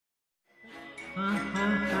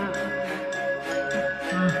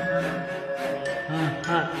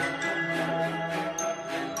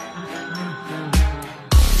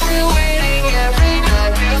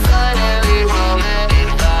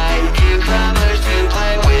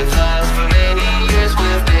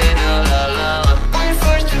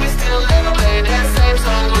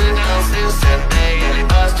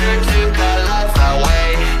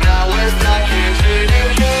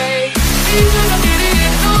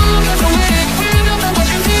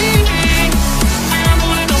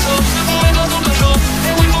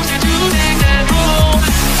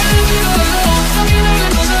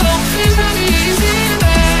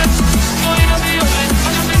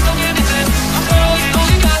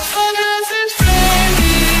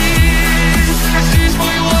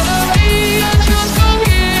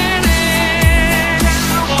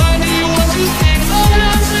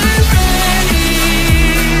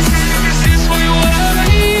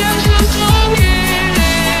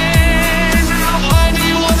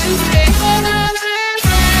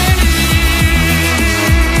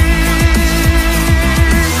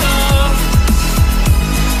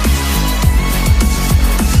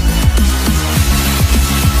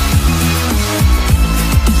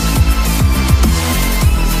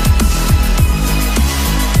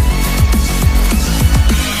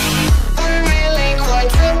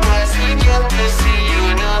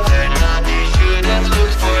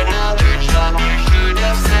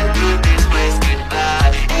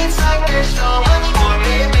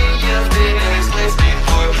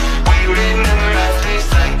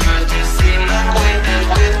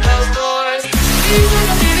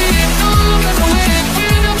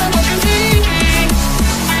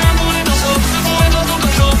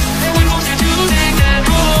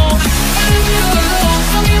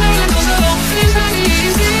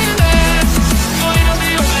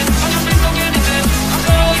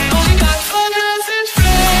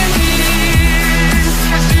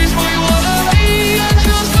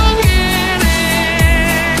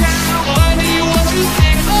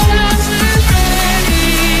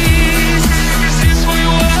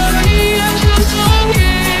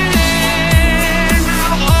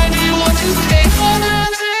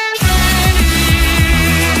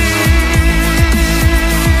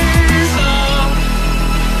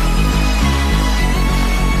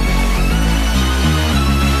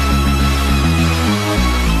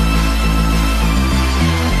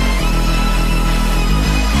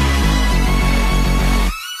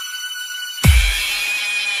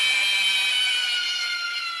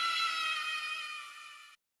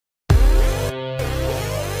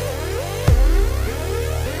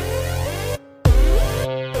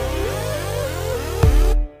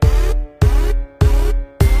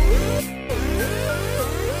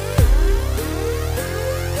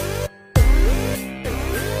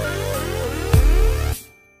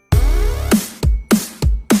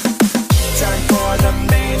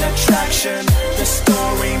The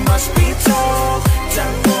story must be told.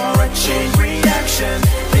 Time for a chain reaction.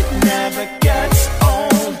 It never gets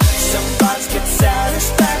old. Some bots get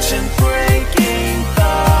satisfaction breaking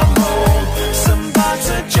the mold. Some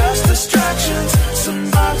bots are just distractions.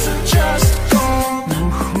 Some bots are just gold.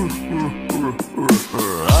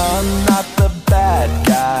 I'm not the bad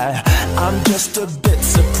guy. I'm just a bit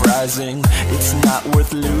surprising. It's not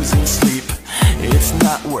worth losing sleep. It's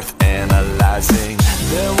not worth analyzing.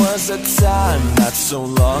 There was a time not so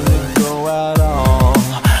long ago at all.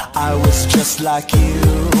 I was just like you.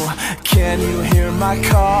 Can you hear my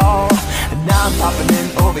call? And now I'm popping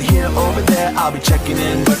in over here, over there. I'll be checking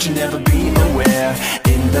in, but you'll never be aware.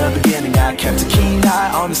 In the beginning I kept a keen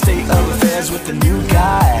eye on the state of affairs with the new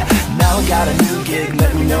guy. Now I got a new gig,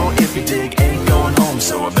 let me know if you dig. Ain't going home,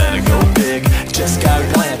 so I better go big. Just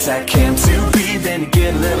gotta glance at Cam 2B, then you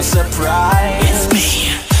get a little surprise. It's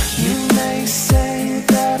me. You may say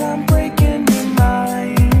that I'm breaking your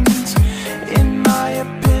mind. In my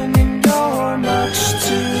opinion, you're much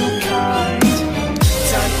too kind.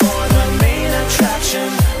 Time for the main attraction.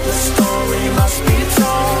 The story must be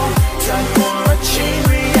told. Time for a chain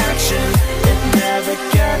reaction. It never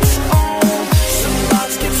gets old. Some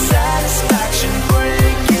bots get satisfaction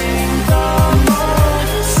breaking the mold.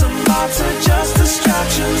 Some bots are just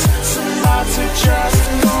distractions. Some bots are just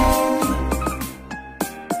gold.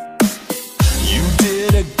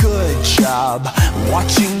 A good job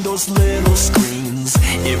watching those little screens.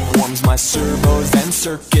 It warms my servos and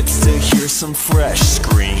circuits to hear some fresh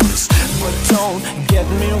screams. But don't get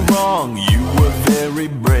me wrong, you were very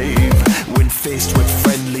brave. When faced with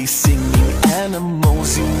friendly singing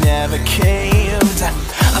animals, you never caved.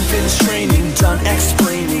 I'm finished training, done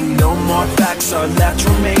explaining. No more facts are left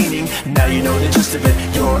remaining. Now you know the gist of it,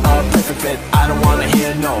 you're a perfect fit. I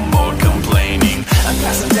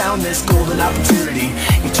opportunity.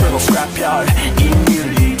 Eternal scrapyard,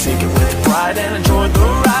 immunity. Take it with pride and enjoy the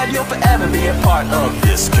ride. You'll forever be a part of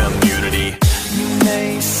this community. You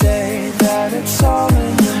may say that it's all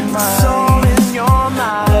in your mind, it's all in your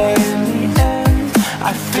mind, but in the end,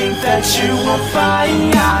 I think that you will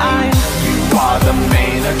find you are the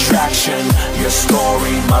main attraction. Your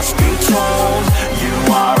story must be told. You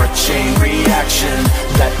are a chain reaction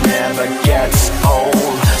that never gets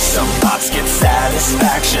old. Some bots get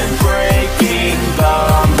satisfaction breaking the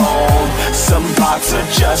mold. Some bots are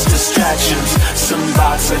just distractions. Some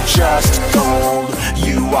bots are just gold.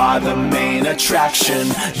 You are the main attraction.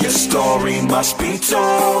 Your story must be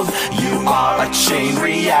told. You are a chain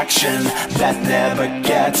reaction that never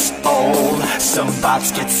gets old. Some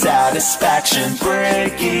bots get satisfaction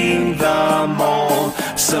breaking the mold.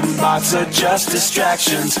 Some bots are just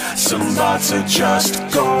distractions. Some bots are just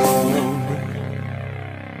gold.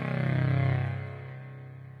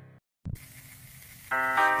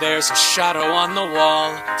 There's a shadow on the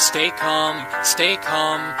wall. Stay calm, stay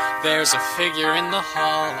calm. There's a figure in the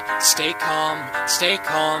hall. Stay calm, stay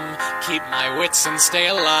calm. Keep my wits and stay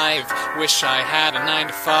alive. Wish I had a 9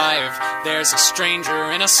 to 5. There's a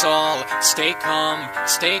stranger in us all. Stay calm,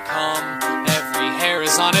 stay calm. Every hair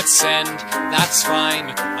is on its end. That's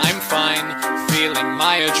fine, I'm fine. Feeling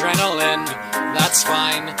my adrenaline. That's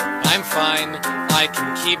fine, I'm fine. I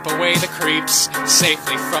can keep away the creeps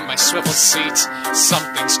safely from my swivel seat.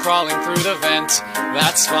 Something's crawling through the vent.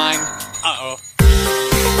 That's fine. Uh-oh.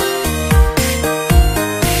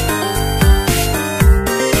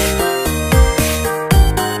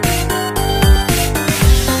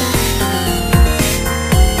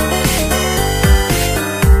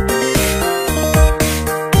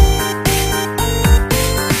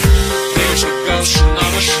 There's a ghost in the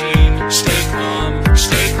machine. Stay calm,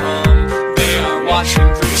 stay calm. They are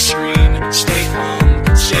watching through the screen. Stay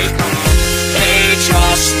calm, stay calm. They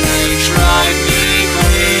drive me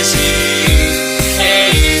crazy.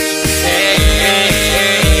 Hey, hey, hey,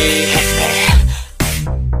 hey.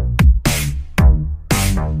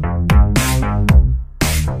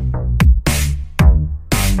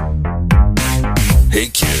 Hey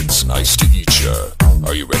kids, nice to meet ya.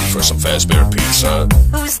 Are you ready for some Fazbear pizza?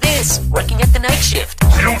 Who's this? Working at the night shift.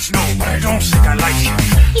 I don't know, but I don't think I like him.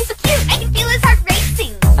 He's so cute, I can feel his heart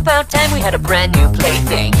racing. About time we had a brand new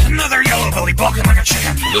plaything. Another yellow belly balking like a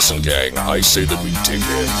chicken. Listen gang, I say that we dig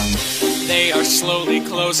in. They are slowly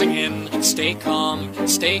closing in. Stay calm,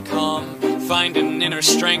 stay calm. Find an inner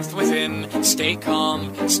strength within. Stay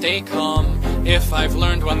calm, stay calm. If I've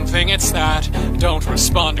learned one thing, it's that don't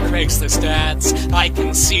respond to Craigslist ads. I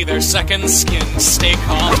can see their second skin. Stay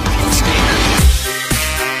calm, stay calm.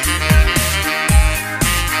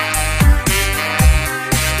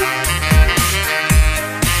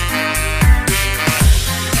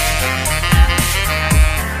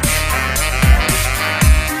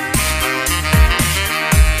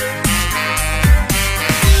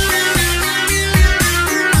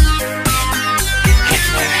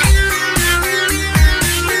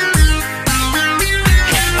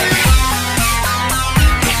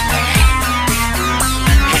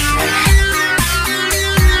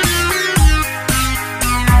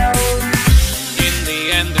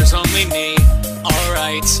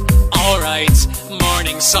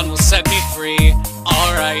 Sun will set me free.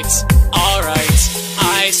 Alright, alright.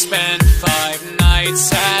 I spent 5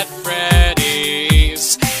 nights at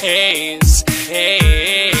Freddy's. Haze,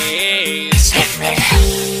 haze.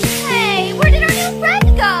 Hey, where did our new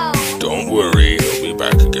friend go? Don't worry, he'll be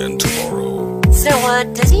back again tomorrow. So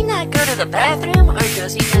does he not go to the bathroom, or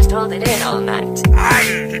does he just hold it in all night?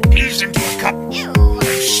 I pees into a cup. Ew.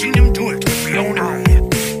 I've seen him do it with my own eye.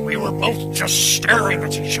 We were both just staring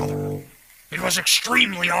at each other. It was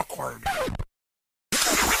extremely awkward.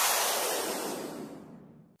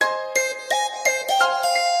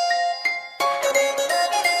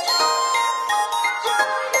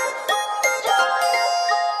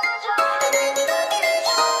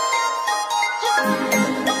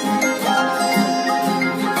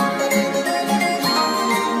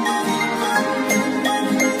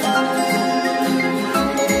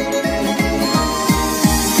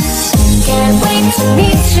 Can't wait to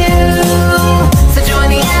meet you. So join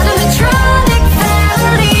the animatronic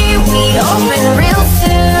family. We open real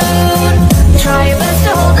soon. Try your best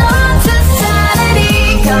to hold on to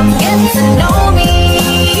sanity. Come get to know me,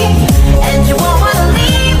 and you won't want to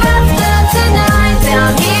leave after tonight.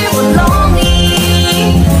 Down here we're lonely,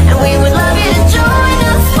 and we would love you to join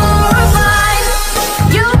us for a ride.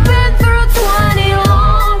 You've been through 20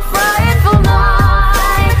 long, frightful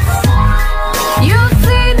nights. You've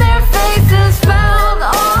seen their faces, felt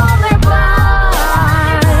all their clouds.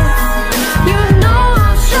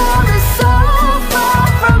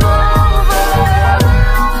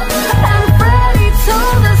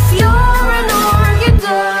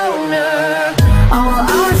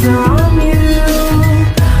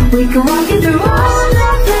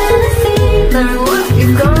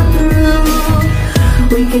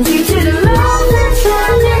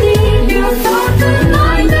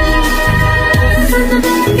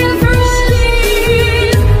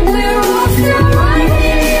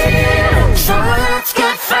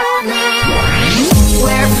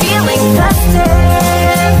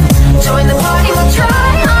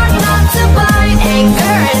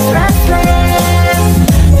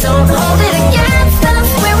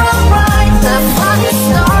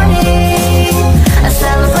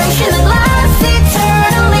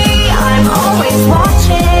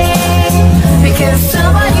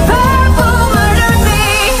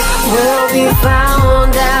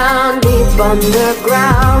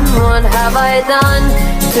 underground. What have I done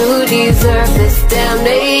to deserve this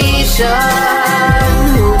damnation?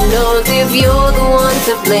 Who knows if you're the one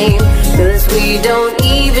to blame, 'cause we don't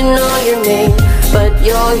even know your name. But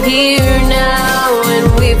you're here now and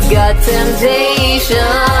we've got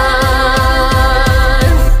temptation.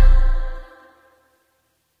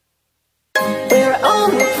 We're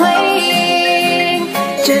only playing,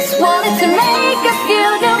 just wanted to make a few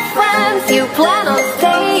new friends. You plan on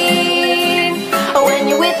staying, when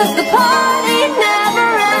you're with us the party never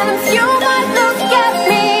ends. You might look at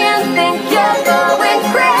me and think you're going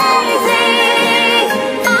crazy.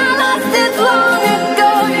 I lost it long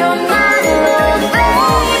ago, you're not alone,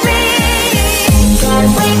 baby. Can't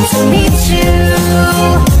wait to meet you,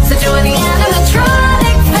 so join the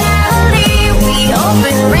animatronic family. We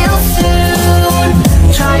open real soon,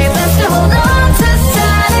 try your best to hold on to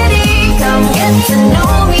sanity. Come get to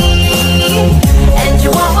know me, and you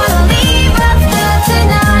won't wanna leave after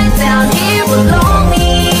tonight. Down here we're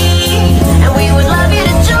lonely, and we would love you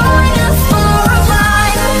to join us for a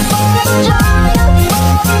ride. And we would love you to join us for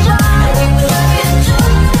a ride. And we would love you to join us for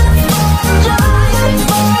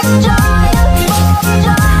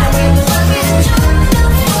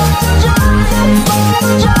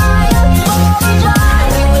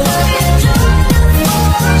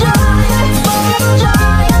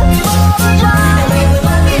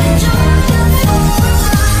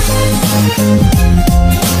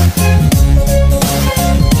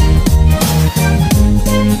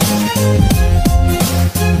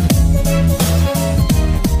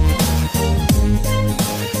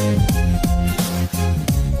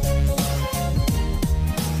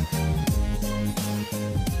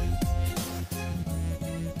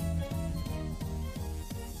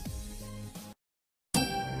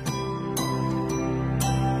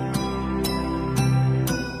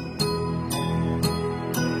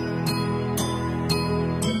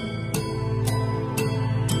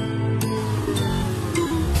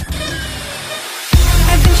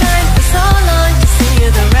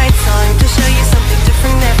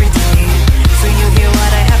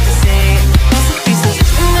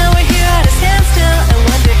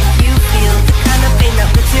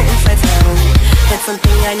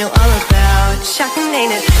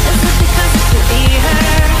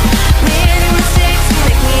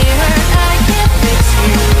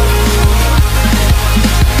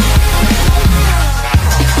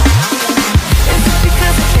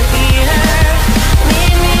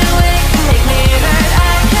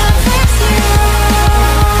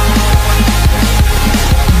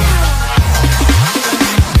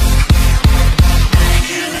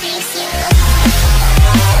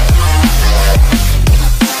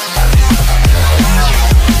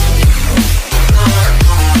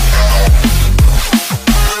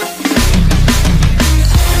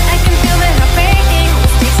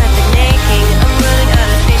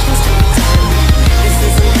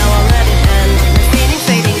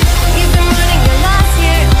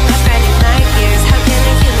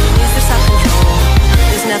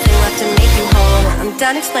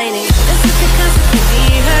done explaining. This is because it can be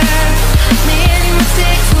her. Many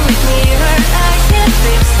mistakes will make me hurt. I can't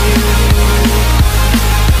fix you.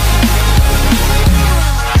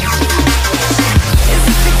 Is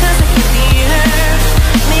it because it can be her?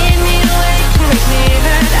 Made me awake to make me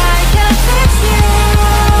hurt. I can't fix you.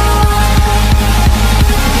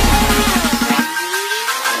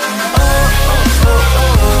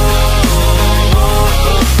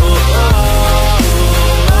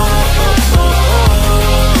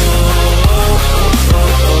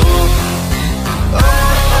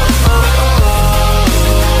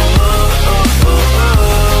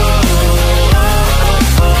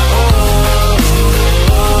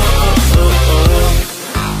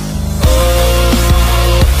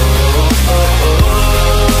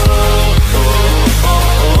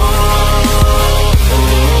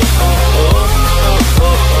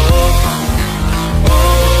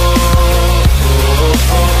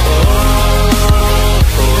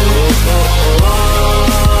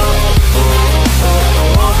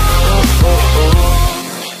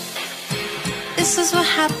 This is what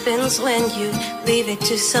happens when you leave it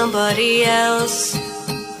to somebody else.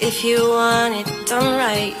 If you want it done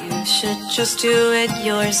right, you should just do it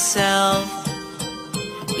yourself.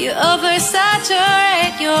 You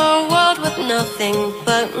oversaturate your world with nothing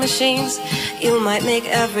but machines. You might make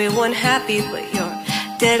everyone happy, but you're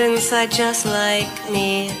dead inside just like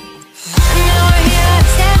me. And now we're here at a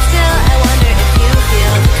standstill. I wonder if you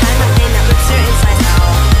feel the kind of pain that rips your insides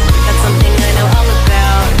out. That's something I know all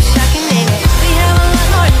about. Shocking, ain't it? We have a lot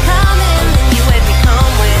more in common than you would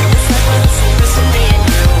become with. It's like we're the same person, me and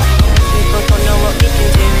you. We both don't know what we can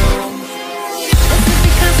do.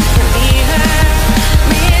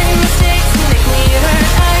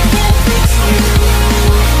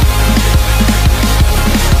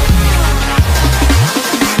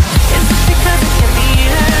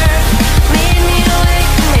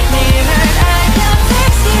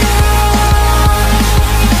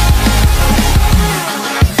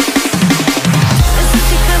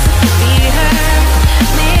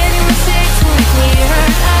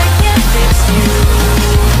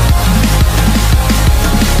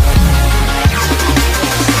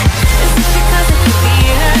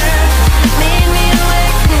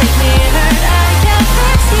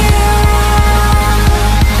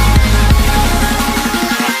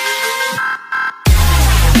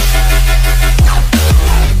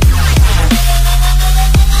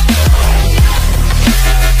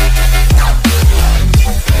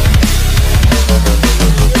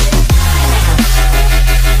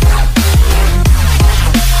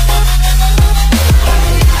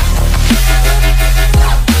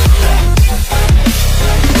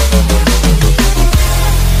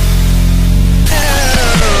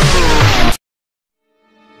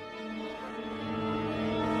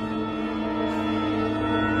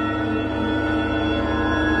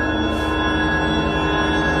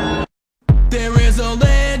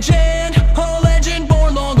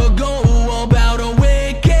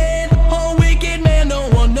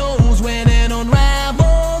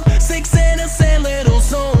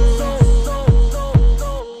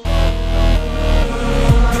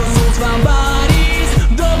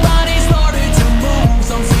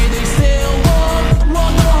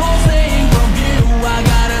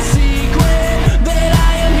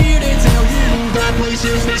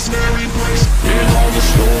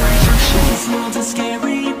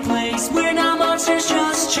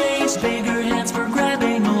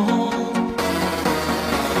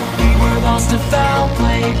 lost to foul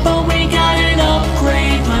play, but we got an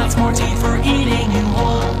upgrade. Lots more teeth for eating you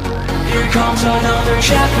whole. Here comes another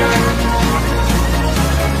chapter.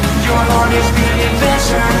 Your heart is beating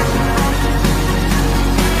faster,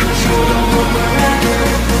 'cause you're the one we're after.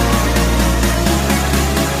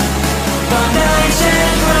 The nice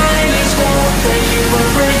and bright is gold. Thank you for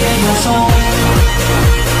bringing us home.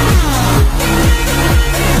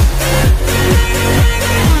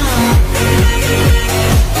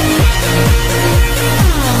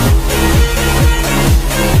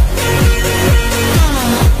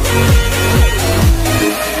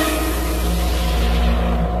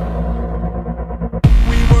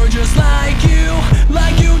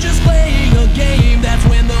 Like you just playing a game. That's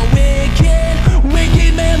when the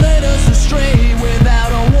wicked man led us astray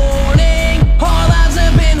without a warning. Our lives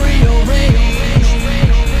have been rearranged.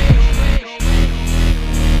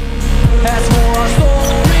 As for our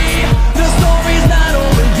story, the story's not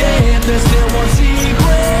over yet. There's still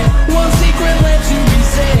one secret left to be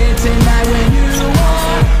said. Tonight when you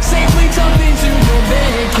are safely tucked into your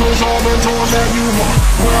bed, close all the doors that you want.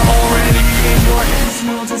 We're already in your head. This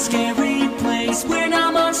world's a scary place where now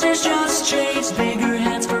monsters just chase. Bigger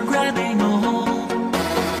hands for grabbing a hold.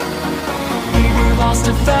 We were lost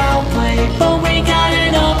to foul play, but we got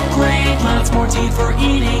an upgrade. Lots more teeth for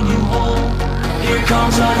eating you whole. Here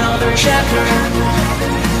comes another chapter.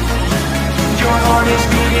 Your heart is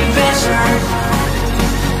beating faster,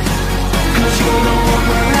 'cause you're the one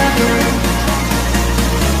we're after.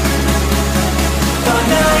 The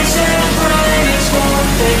nice and bright is gold.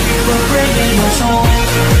 Thank you for bringing us home.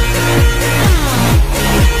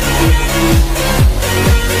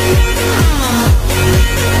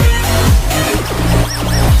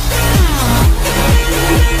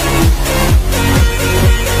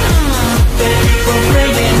 Thank you for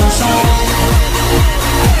bringing us home.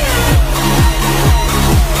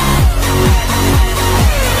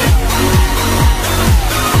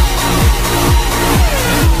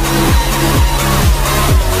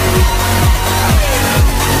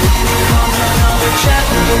 Comes another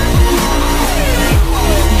chapter.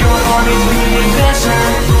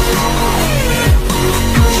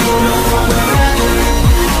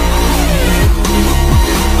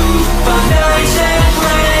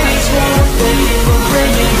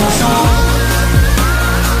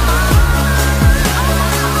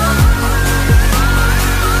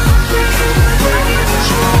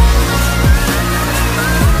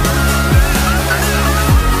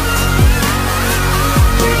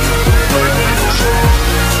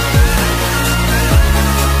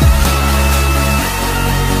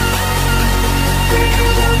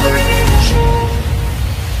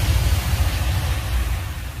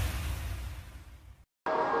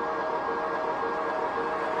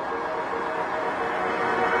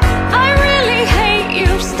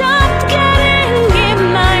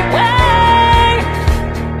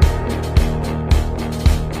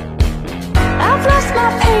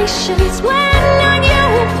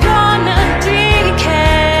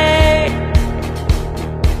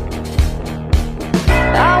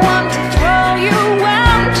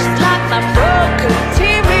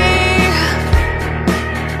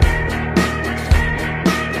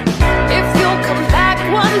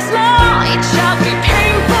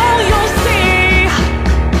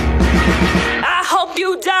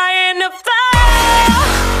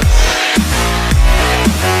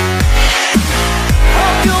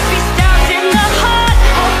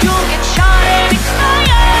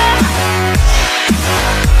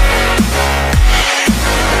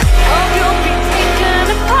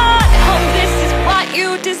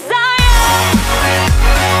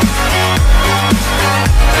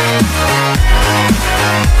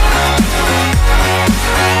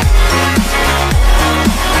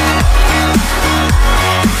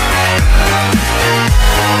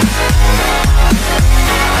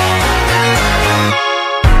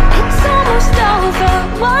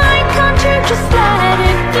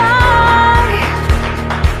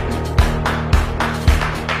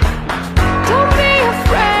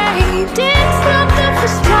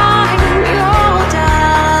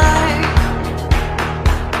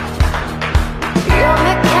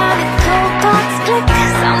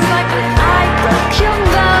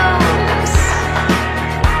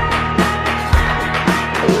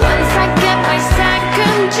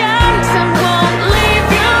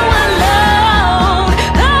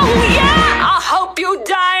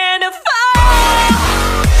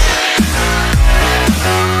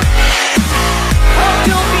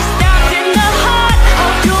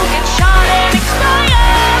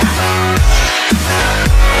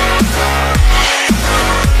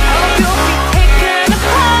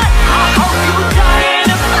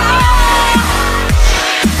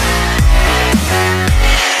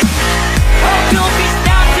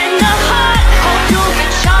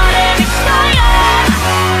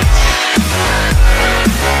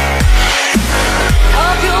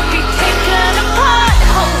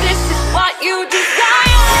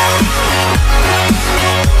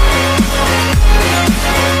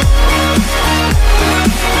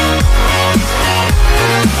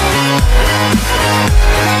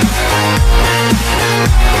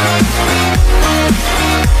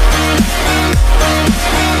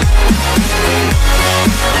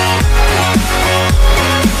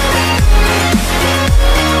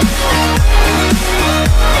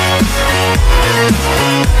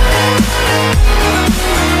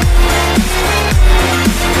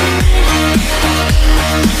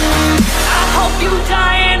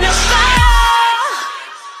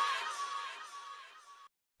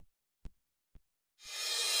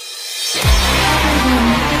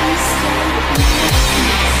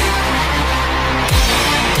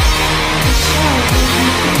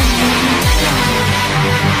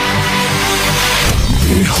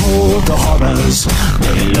 the horrors,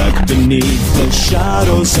 they lurk beneath the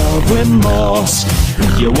shadows of remorse.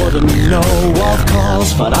 You wouldn't know, of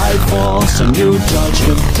course, but I force a new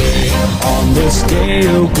judgment day. On this day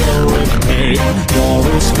you will repay your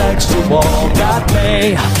respects to all that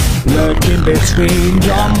lay lurking between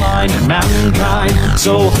your mind and mankind.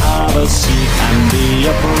 So have a seat and be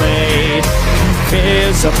afraid.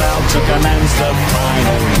 Fear's about to commence the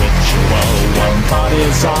final ritual. One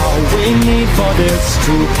body's all we need for this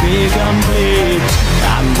to be complete.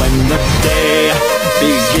 And when the day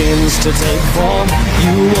begins to take form,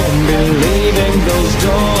 you won't be leaving those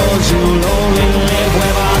doors. You'll only live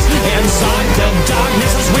with us inside the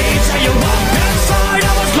darkness as we tell you what inside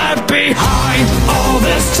I was left behind. All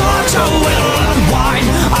this torture will unwind.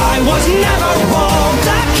 I was never all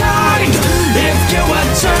that kind. If you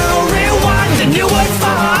were to rewind, then you would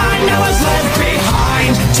find I was left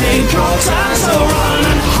behind. Take your time to run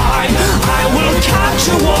and hide. I will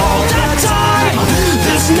catch you all that time.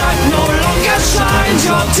 This night no longer shines.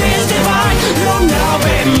 Your tears divine. You'll now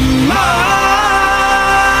be mine.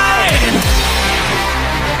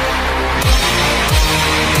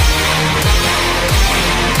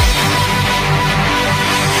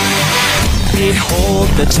 Behold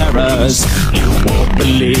the terrors, you won't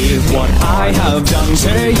believe what I have done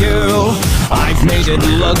to you. I've made it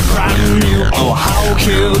look brand new, oh how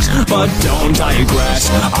cute. But don't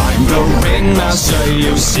digress, I'm the ringmaster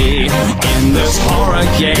you see. In this horror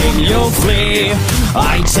game you'll flee.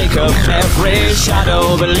 I take up every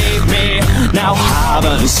shadow, believe me. Now have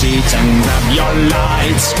a seat and grab your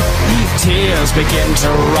lights. Tears begin to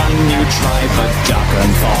run, you try, but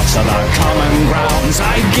darkened thoughts are the common grounds.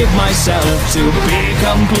 I give myself to be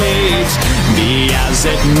complete. Be as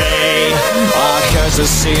it may, our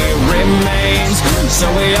courtesy remains. So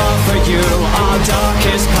we offer you our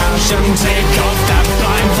darkest passion. Take off that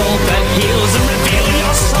blindfold that heals and reveal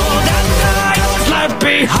your soul. That night was left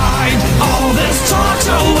behind. All this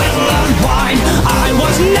torture will unwind. I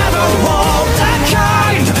was never all that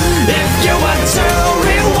kind. If you were to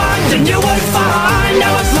rewind, then you would find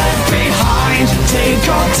I was left behind. Take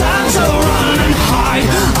your time to run and hide.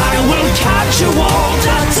 I will catch you all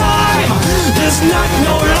that time. This night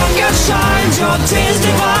no longer shines. Your tears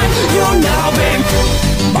divine. You'll now be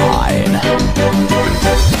mine.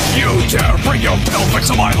 You dare bring your pelvic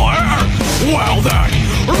to my lair? Well then,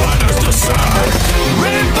 let us decide.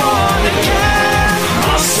 Reborn again,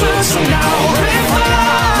 our suits are now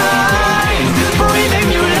refined. Breathing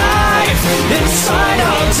new life inside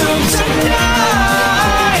our tomb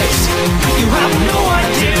tonight. You have no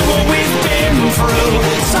idea what we've been through,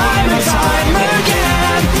 time and time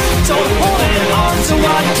again. Don't hold it on to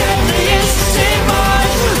what deadly is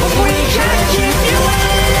divine. We can't keep you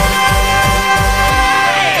alive.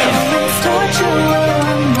 This torture will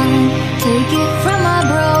unwind. Take it from our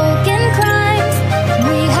broken crimes.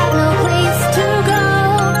 We have no place to go,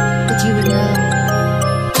 but you would know.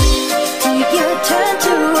 Take your turn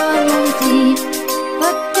to run and flee,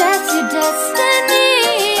 but that's your destiny.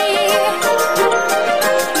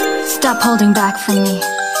 Stop holding back from me.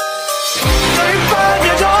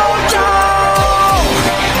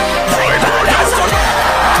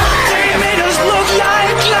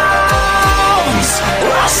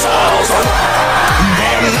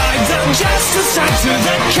 Justice unto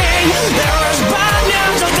the king. There is bad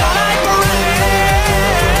news that I bring.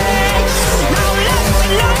 No left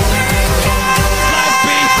alone. Left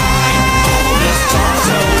behind. All this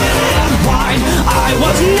torture will unwind. I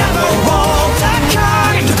was never all that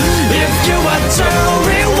kind. If you were to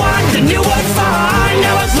rewind, then you would find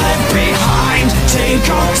I was left behind. Take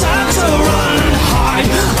your time to run and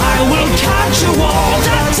hide. I will catch you all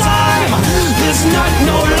that time. This night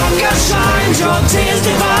no longer shines. Your tears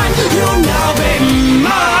divine. You'll now be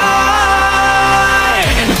mine.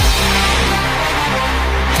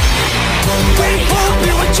 We hope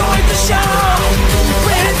you enjoyed the show.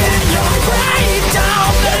 Breathe in your grave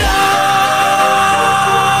down below.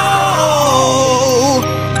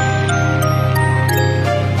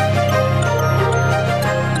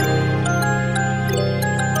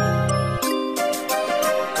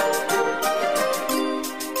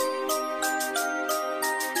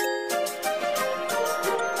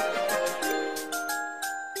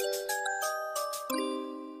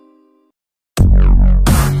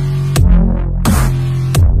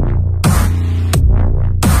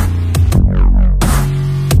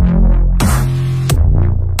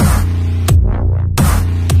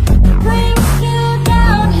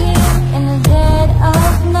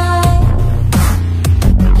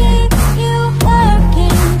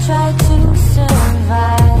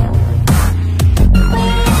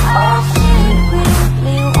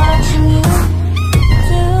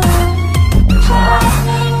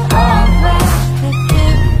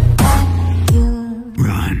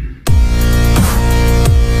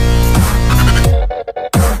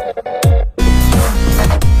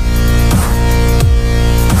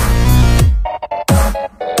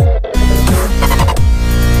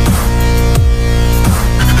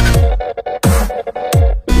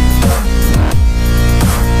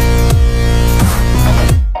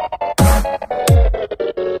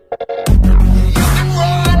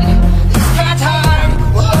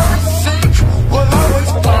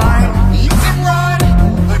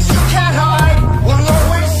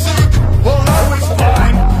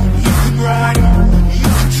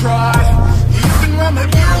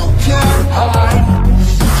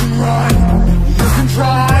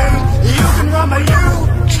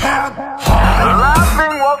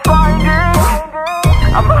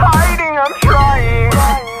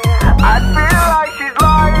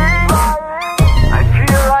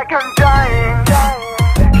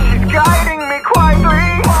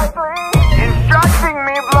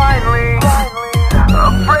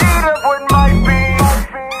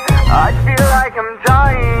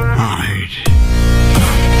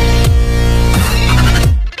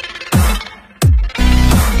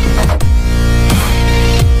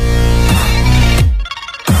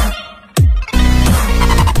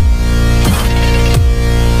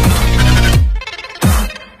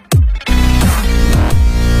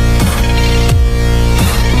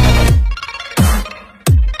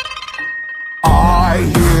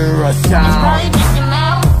 a sound.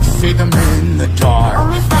 See them in the dark.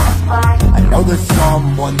 I know there's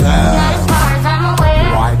someone there.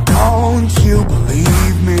 Why don't you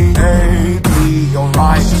believe me? Maybe you're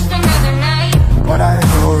right, but I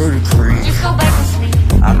heard a creak.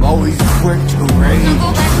 I'm always quick to rage.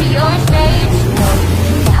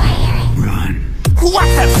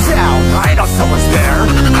 What's that sound? I know someone's there,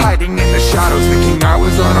 hiding in the shadows, thinking I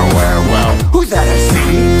was unaware. Well, who's that I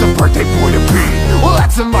see? The birthday boy to be. Well,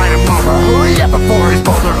 that's a minor mama. Hurry up before he's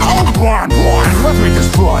bolder. Oh, blind, let's make this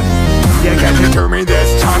fun. You can't hear me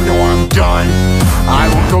this time, no, I'm done. I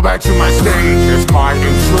won't go back to my stage, it's my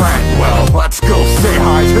new trend. Well, let's go say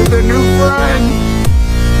hi to the new friend.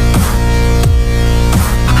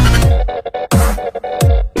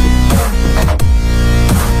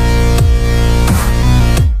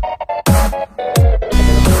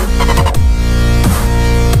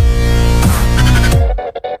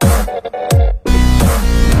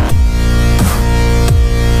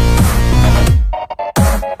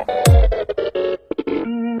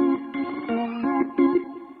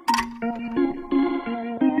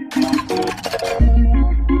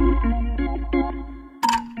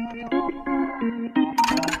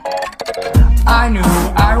 I knew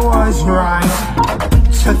I was right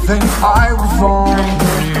to think I was fine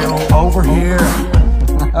with you over here.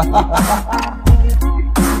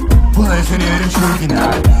 Well, isn't it intriguing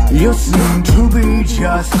that you seem to be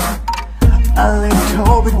just a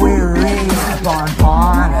little bit weary of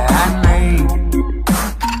Bon and me?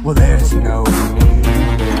 Well, there's no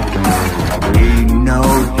need. We know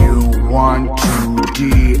you want to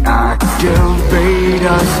deactivate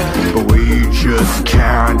us, but we just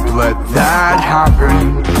can't let that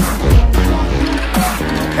happen.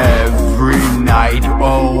 Every night,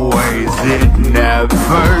 always, it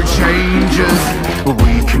never changes, but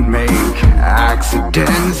we can make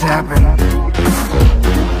accidents happen.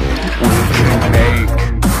 We can make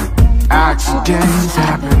accidents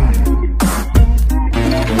happen.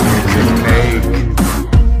 We can make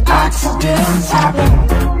accidents happen.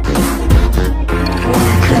 We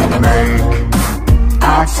can make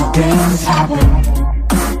accidents happen.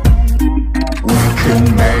 We can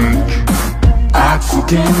make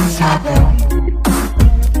accidents happen.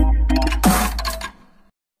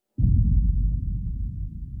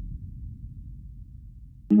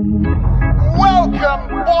 Welcome,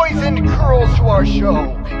 boys and girls, to our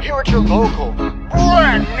show here at your local,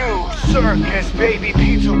 brand new circus baby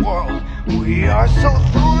pizza world. We are so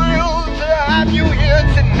thrilled to have you here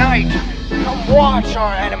tonight. Come watch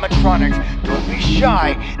our animatronics. Don't be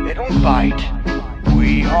shy, they don't bite.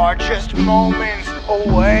 We are just moments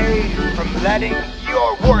away from letting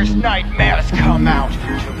your worst nightmares come out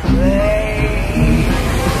to play.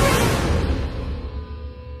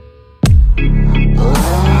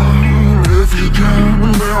 If you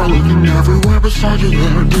can, they are looking everywhere beside you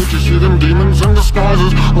there. Did you see them demons in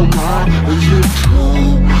disguises? Oh my, is it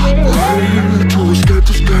true? Late to escape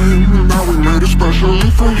this game that we made especially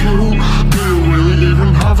for you. Do you really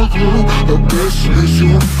even have a clue that this is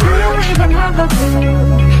your fate? Do you even have a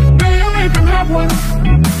clue? Do you even have one?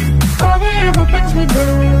 All the evil things we do,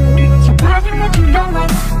 surprising what you don't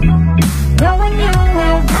like. Knowing you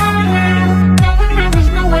will die here, knowing there is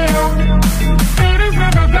no way out. It is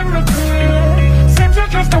rather than the clear, seems you're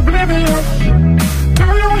just oblivious. Do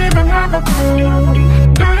you even have a clue?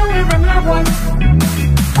 Do you even have one?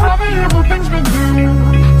 All the evil things we do,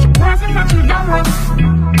 surprising that you don't like.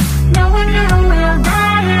 Knowing you will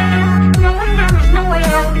die here, knowing there is no way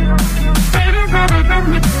out. It is rather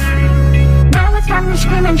than the clear, now it's time to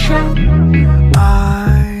scream and shout.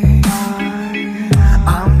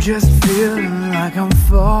 I'm just feeling like I'm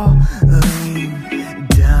falling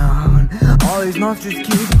down. All these monsters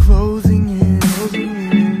keep closing in.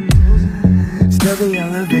 Still the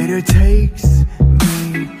elevator takes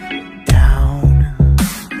me down.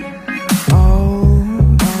 Oh,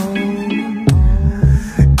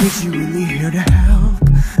 is she really here to help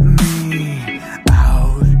me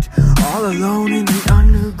out? All alone in the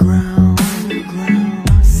underground,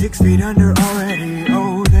 6 feet under already.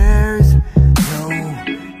 Oh, there's no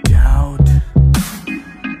doubt.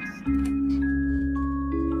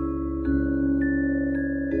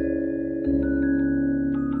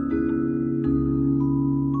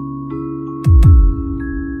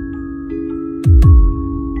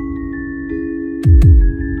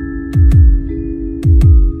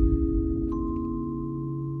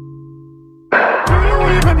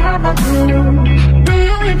 Have a clue? Do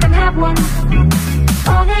you even have one?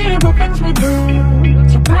 All the evil things we do,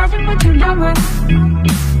 surprising what you don't like.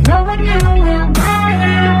 Knowing you will die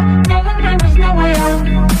here, knowing there is no way out.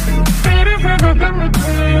 It is rather than the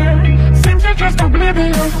clear, seems you're just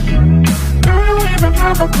oblivious.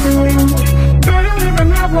 have a clue. Do you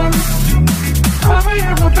even have one? All the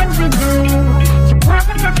evil things we do, so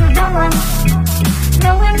present that you're going.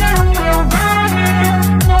 No one knows we'll die here.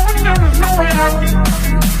 No one knows there's no way out.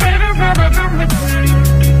 Baby's never done with me.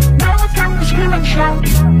 Now it's time to scream and shout.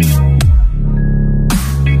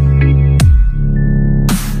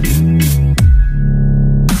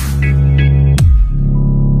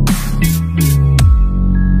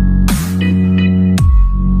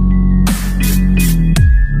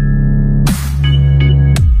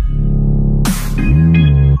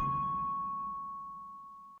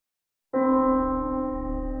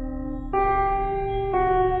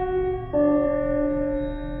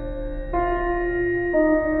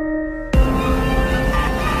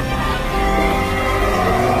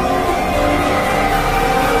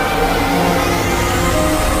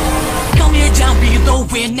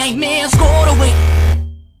 Where nightmares go away.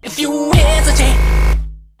 If you hesitate,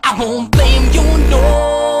 I won't blame you,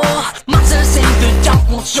 no. Monsters in the dark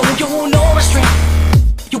won't show you no restraint.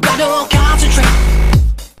 You gotta concentrate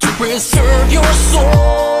to preserve your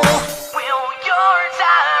soul. Will your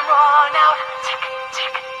time run out?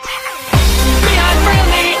 Behind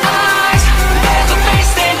friendly eyes, there's a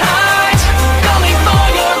face that hides, coming for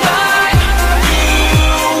your life.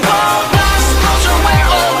 You won't last, closer,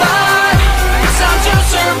 we're alive. It's time to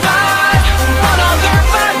survive another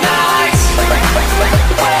 5 nights.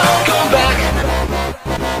 Welcome back.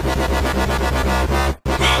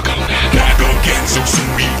 Welcome back again, so soon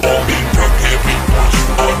we've all been preparing for you.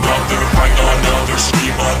 Another fight, another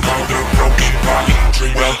scream, another broken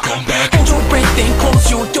poetry. Welcome back. Hold your breath and close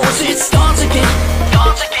your doors, it starts again.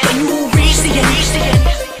 Then you reach the end,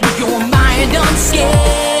 with your mind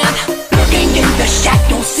unscared. Looking in the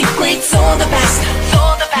shadows, secrets of the past.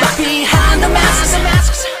 Locked behind the masks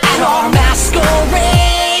at our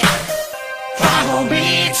masquerade. Follow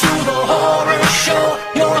me to the horror show.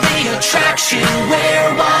 You're the attraction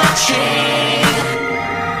we're watching.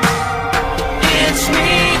 It's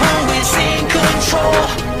me who is in control,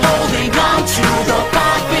 holding on to the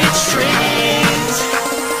puppet strings.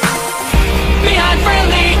 Behind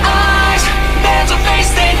friendly eyes, there's a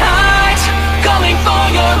face that hides, coming for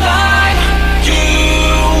your life. You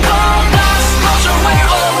won't last, closer, we're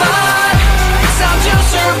alive. It's time to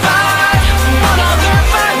survive another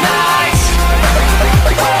 5 nights.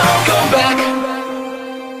 Welcome back.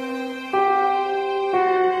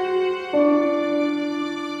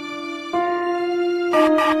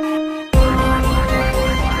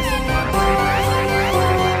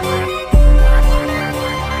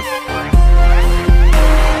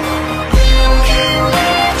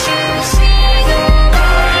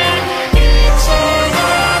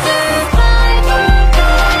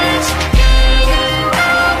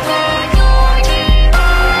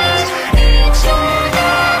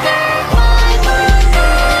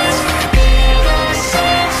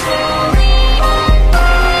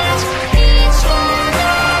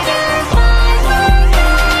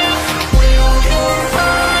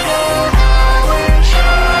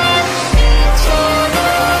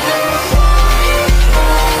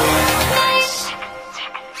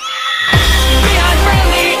 Behind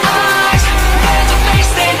friendly eyes, there's a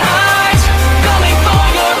face that hides, coming for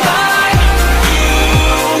your life. You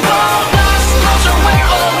won't last, closer, we're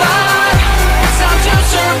alive. It's time to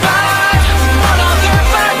survive another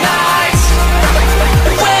 5 nights.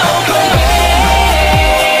 Welcome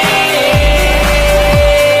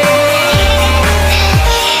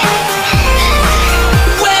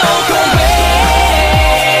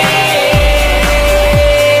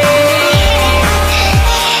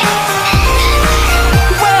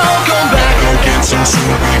Again, so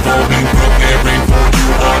soon we've all been preparing for you.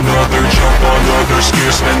 Another jump, another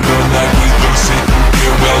scare. Spend the night with the sacred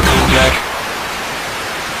gear. Welcome back.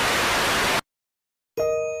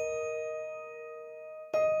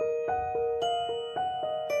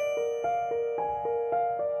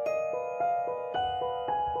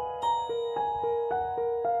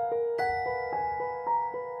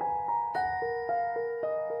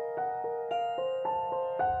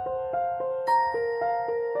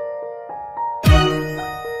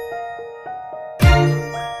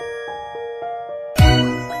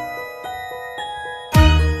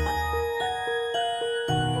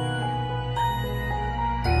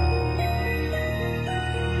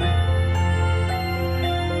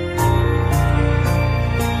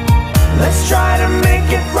 Let's try to make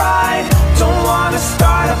it right. Don't wanna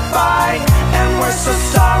start a fight, and we're so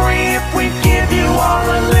sorry if we give you all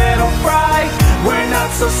a little fright. We're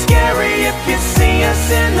not so scary if you see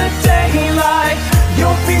us in the daylight.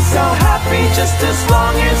 You'll be so happy just as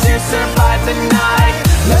long as you survive the night.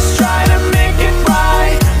 Let's try to make it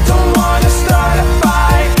right. Don't wanna start a fight.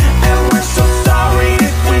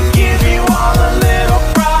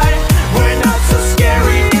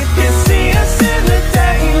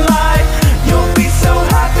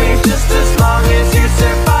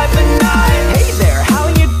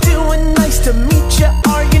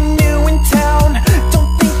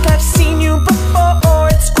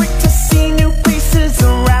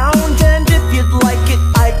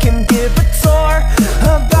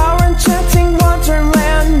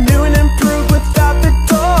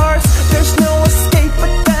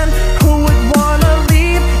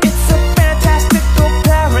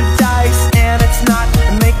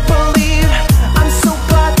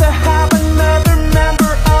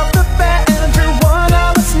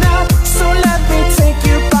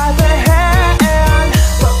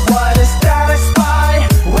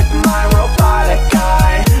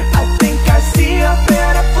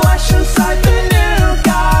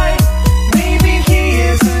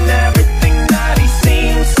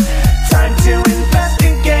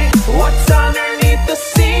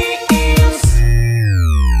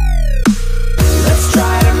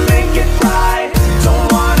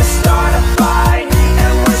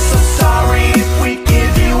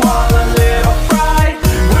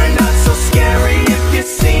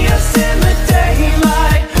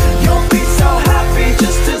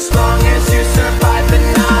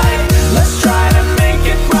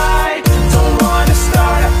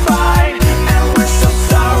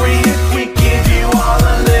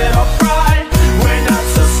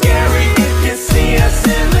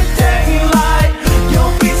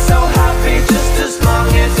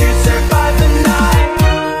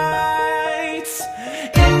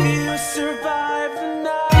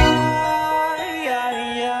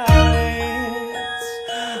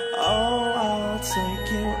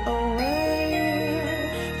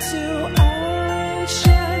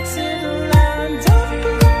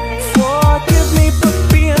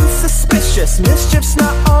 malicious. Mischief's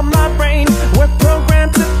not on my brain. We're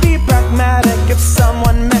programmed to be pragmatic. If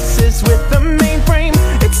someone messes with the mainframe,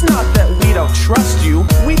 it's not that we don't trust you.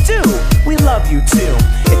 We do. We love you too.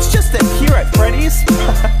 It's just that here at Freddy's,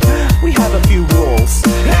 we have a few rules.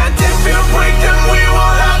 And if you break them, we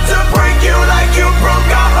will have to break you like you broke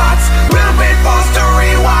our hearts. We'll be forced to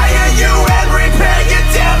rewire you and repair your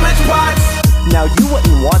damaged parts. Now you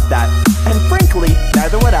wouldn't want that, and frankly,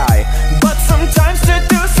 neither would I. But sometimes to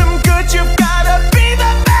do some good, you've gotta be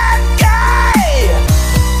the bad guy.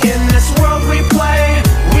 In this world we play,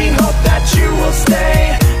 we hope that you will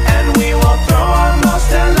stay, and we will throw our most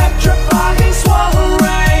electrifying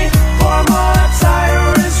soiree. For more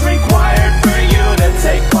attire is required for you to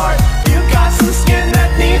take part. You got some skin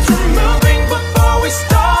that needs removing before we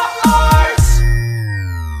start.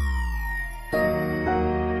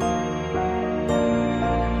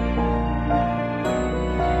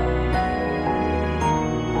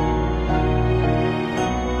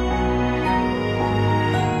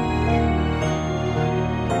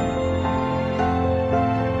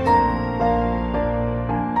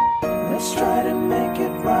 Let's try to make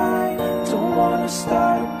it right. Don't wanna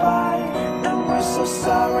start a fight, and we're so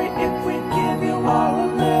sorry if we give you all a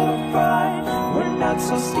little fright. We're not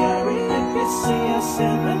so scary if you see us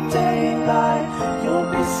in the daylight.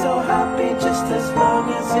 You'll be so happy just as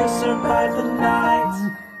long as you survive the night.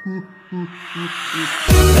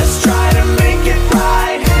 Let's try to make it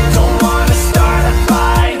right. Don't wanna start a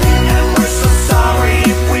fight, and we're so sorry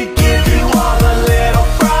if we give you all a little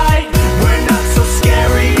fright. We're not so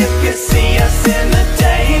scary if you see us in the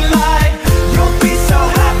daylight. You'll be so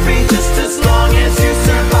happy just as long as you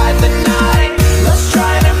survive the night. Let's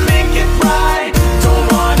try to make it right. Don't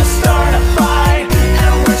wanna start a fight,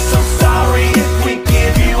 and we're so sorry if we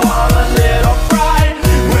give you all a little fright.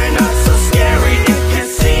 We're not so scary if you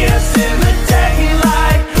see us in the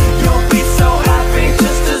daylight. You'll be so happy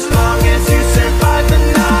just as long as you survive the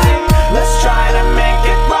night. Let's try to make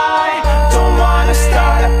it right. Don't wanna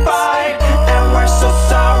start a fight, and we're so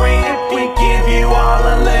sorry if we give you all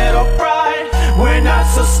a little fright. We're not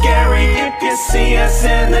so scary if you see us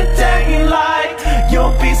in the daylight.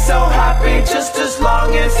 You'll be so happy just as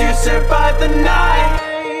long as you survive the night.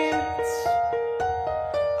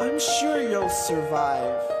 I'm sure you'll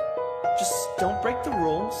survive. Just don't break the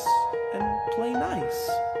rules and play nice.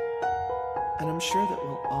 And I'm sure that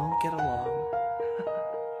we'll all get along.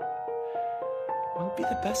 We'll be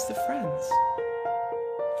the best of friends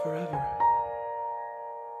forever.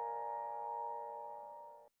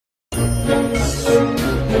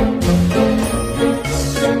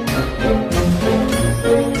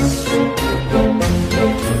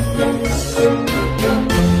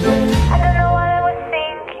 I don't know what I was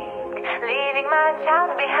thinking, leaving my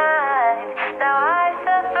child behind. Now I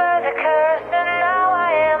suffer the curse and now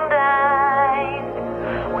I am blind.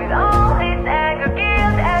 With all this anger,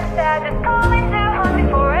 guilt and sadness coming to haunt me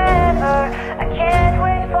forever, I can't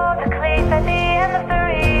wait for the cliff at the end of the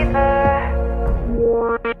river.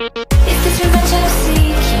 Is this revenge I'm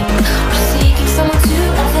seeking, or seeking someone to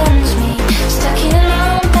avenge me? Stuck in my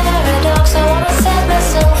own paradox, I wanna set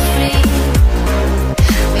myself free.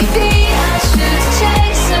 Maybe I should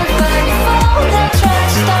chase somebody before I try to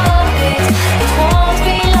stop it. It won't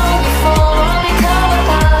be long before I become a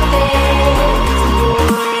puppet.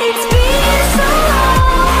 It's been so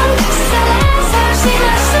long since I've seen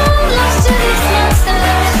my soul lost to these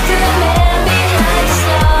monsters, to the man behind the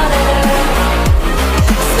slaughter.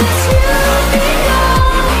 Since you've been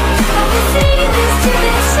gone, I've been singing this to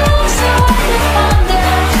this song so I can ponder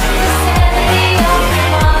the sanity of my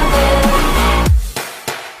wonder.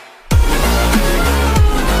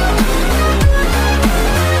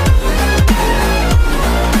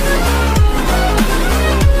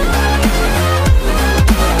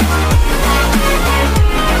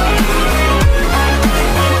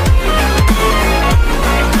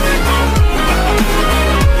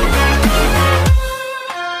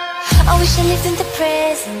 I wish I lived in the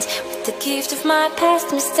present with the gift of my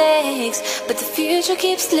past mistakes, but the future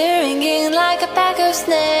keeps luring in like a pack of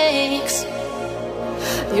snakes.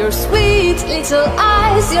 Your sweet little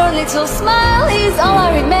eyes, your little smile is all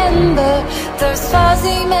I remember. Those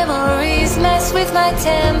fuzzy memories mess with my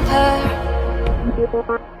temper.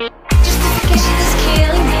 Justification is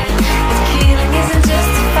killing me, but killing isn't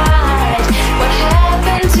justified. What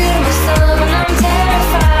happened to my son? I'm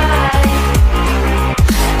terrified.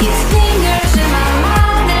 It lingers in my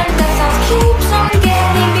mind and the thought keeps on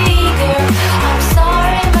getting bigger. I'm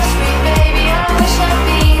sorry, must be, baby, I wish I'd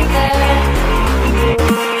been there.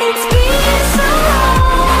 It's been so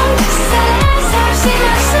long since I've seen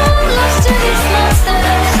my soul lost to these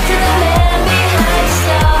monsters, to the man behind the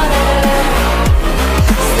slaughter.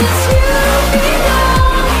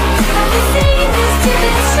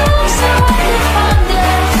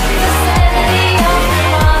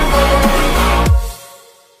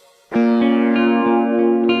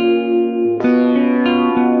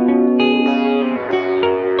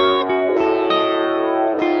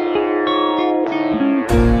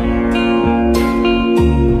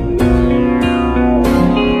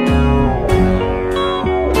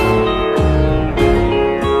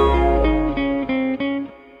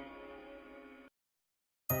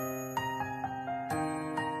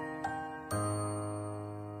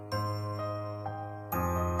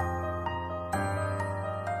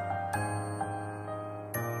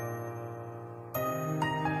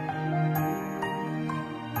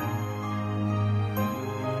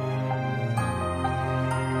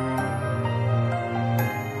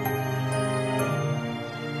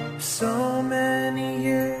 So many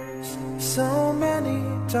years, so many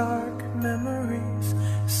dark memories,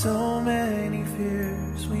 so many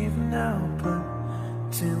fears we've now put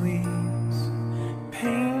to ease.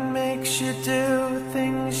 Pain makes you do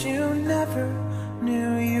things you never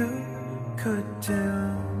knew you could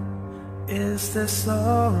do. Is this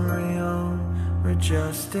all real or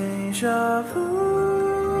just deja vu?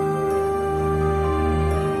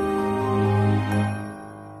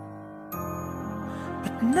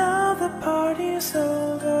 But now the party's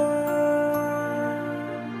over.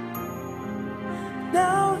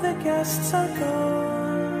 Now the guests are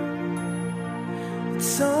gone.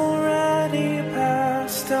 It's already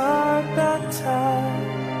past our bedtime.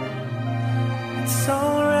 It's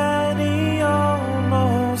already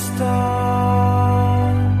almost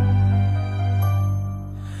dawn.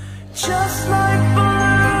 Just like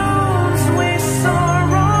balloons we soar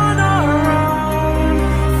on our own,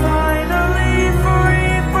 finally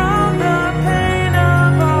free from the pain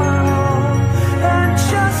of our home. And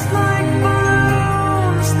just like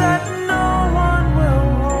balloons that no one will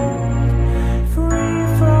hold, free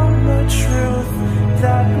from the truth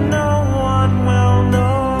that no one will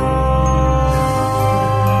know.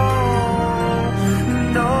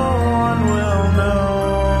 No one will know.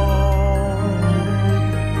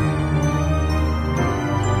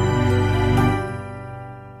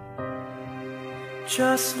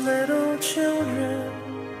 Just little children,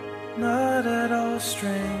 not at all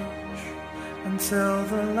strange, until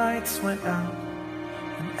the lights went out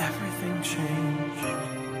and everything changed.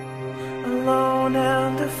 Alone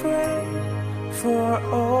and afraid for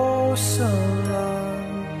oh so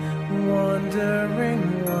long, wondering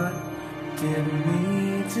what did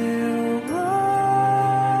we do wrong?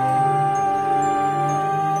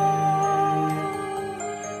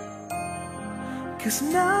 'Cause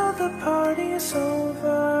now the party's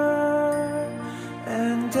over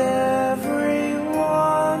and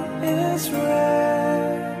everyone is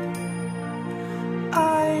red.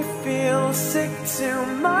 I feel sick to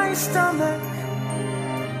my stomach,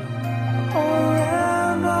 or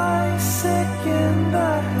am I sick in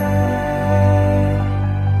the head?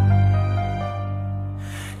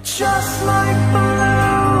 Just like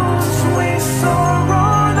balloons we soar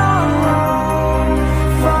on our own,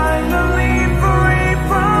 finally free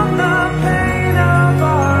from the pain of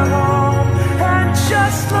our home. And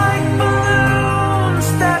just like balloons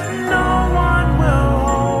that no one will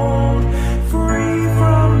hold, free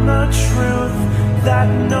from the truth that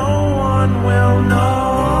no one will know.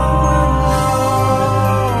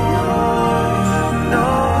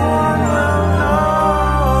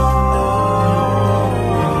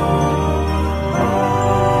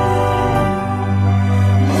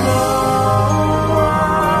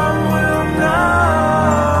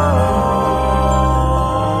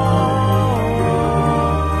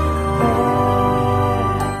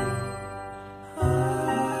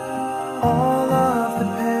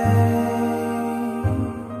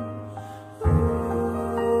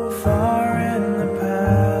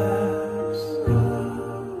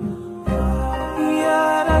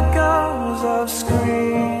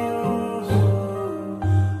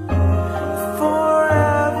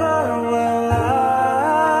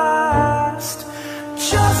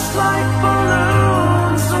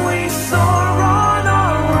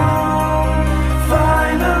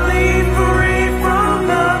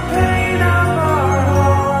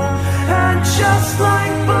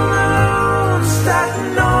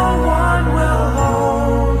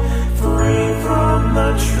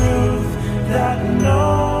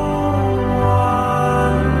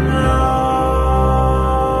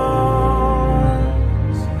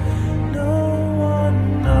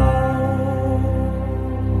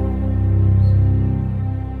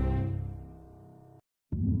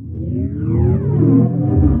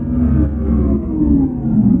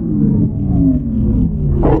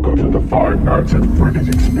 Welcome to the Five Nights at Freddy's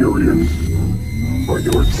experience. For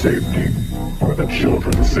your safety, for the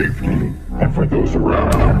children's safety, and for those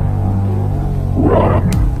around you. Run.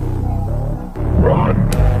 Run.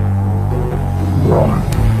 Run.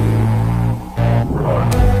 Run.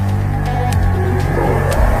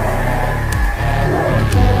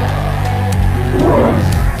 Run. Run.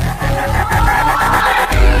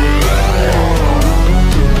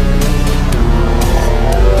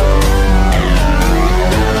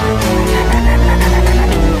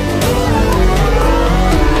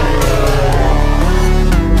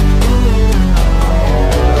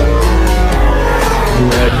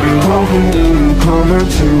 Let me welcome the newcomer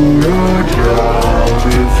to your job.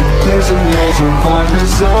 If you listen, you'll survive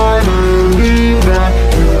this. I believe that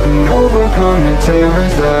you can overcome the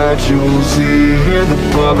terrors that you'll see. Hear the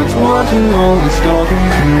puppets watching, always talking.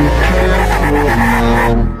 Be careful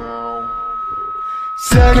now.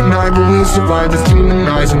 Second night, but we'll survive this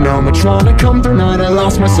demonizing animatronic. Come through night, I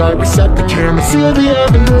lost my sight. Reset the camera, seal the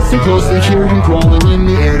evidence. Stay closely, hear him crawling in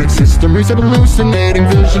the attic system. Reset hallucinating,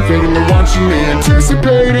 vision fading. They're watching me,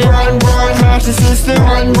 anticipating. Run, run, crash the system.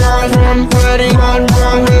 Run, run, run, Freddy. Run,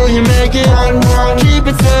 run, will you make it? Run, run, keep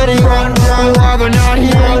it steady. Run, run, while they're not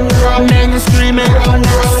here. Run, run, name the screaming. Run,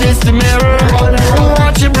 run, system error. Run, run,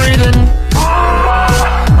 watch you breathing.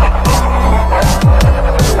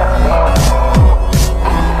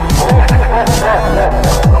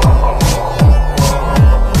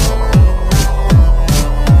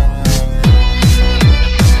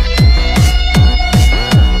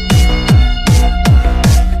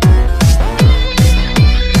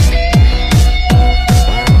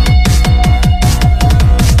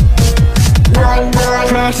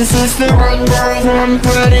 Crash the system, run,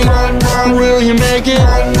 Freddy, run, will you make it?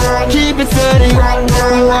 Run, keep it steady, run,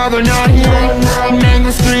 while they're not here. Name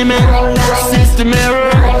the screaming, system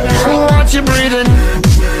error, watch you breathing.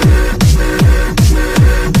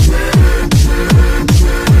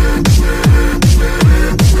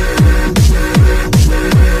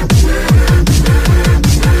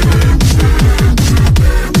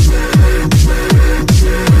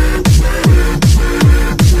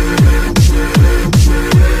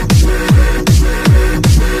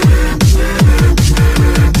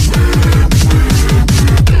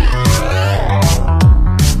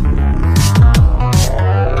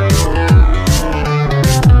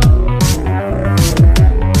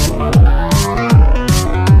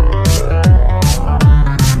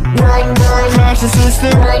 The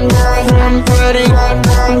system, run, Freddy,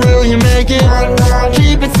 run, will you make it? Run,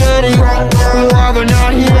 keep it steady, run, while they're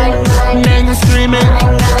not here. Name the screaming,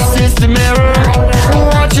 system error,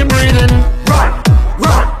 watch you breathing. Run,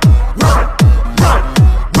 run, run, run,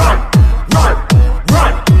 run, run, run, run, run,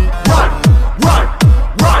 run,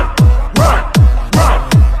 run,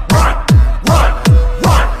 run, run,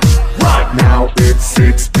 run, run. Now it's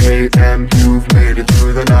 6 a.m. You've made it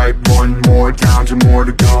through the night. One more down, 2 more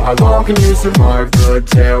to go. How long can you survive the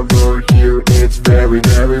terror here? It's very,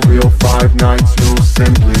 very real. 5 nights, you'll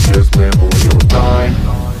simply just live or you'll die.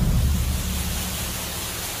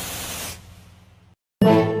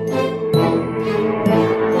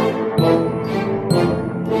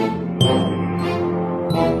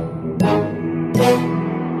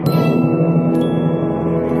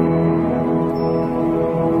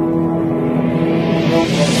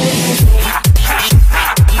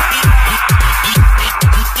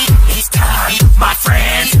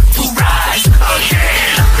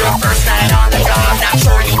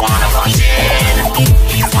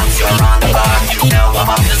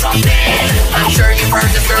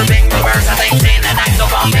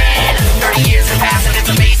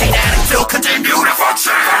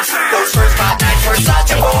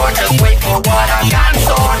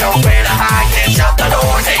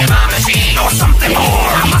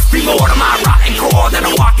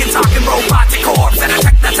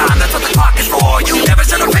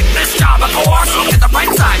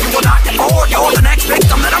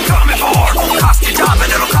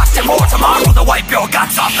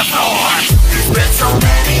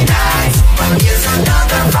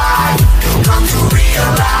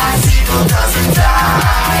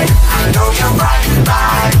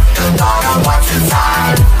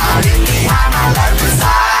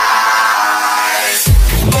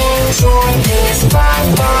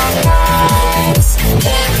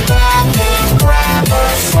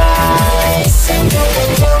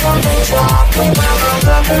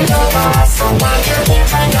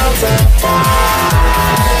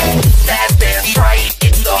 That's been right,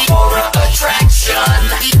 it's the horror attraction.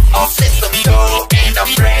 All systems go and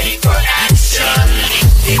I'm ready for action.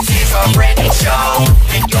 It is a ready show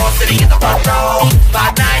and you're sitting in the front row.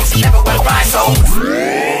 5 nights never went by, so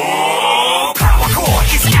power core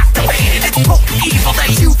is activated. It's potent evil that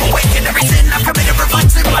you've awakened. Every sin I've committed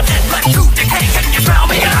reflects in my dead blood to decay. Can you smell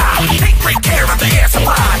me? Take great care of the air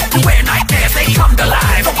supply. Beware nightmares, they come to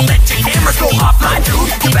life. Don't let your cameras go offline, dude.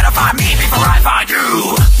 You better find me before I find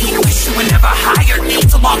you. You wish you were never hired.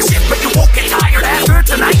 It's a long shift, but you won't get tired. After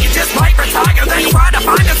tonight, you just might retire. Then try to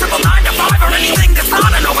find a simple 9 to 5 or anything that's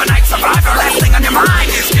not an overnight survivor. Last thing on your mind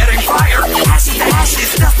is getting fired. Ashes to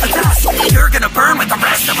ashes, dust to dust. You're gonna burn with the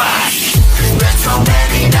rest of us. Spent so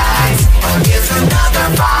many nights, but here's another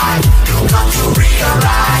fight. You come to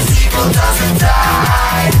realize evil doesn't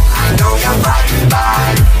die. I know you're frightened by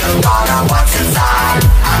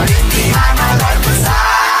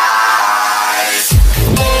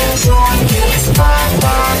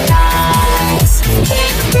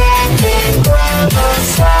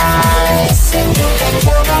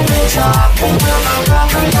We will not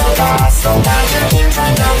remember your loss, so now you're here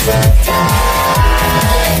trying not to die.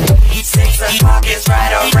 6 o'clock is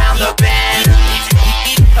right around the bend.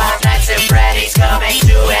 5 Nights at Freddy's coming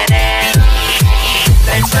to an end.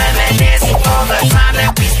 Let's reminisce all the time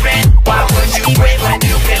that we spent. Why would you quit when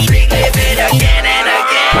you can relive it again and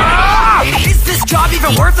again? Is this job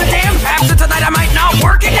even worth a damn? After tonight I might not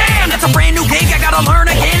work again. It's a brand new gig, I gotta learn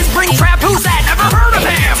again. Springtrap, who's that? Never heard of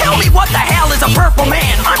him. Tell me what the hell is a purple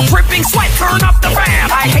man? I'm dripping sweat, turn up the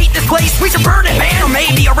fan. I hate this place, we should burn it, man. Or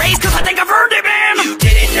maybe a raise, cause I think I've earned it, man. You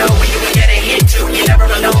didn't know what you were getting into. You never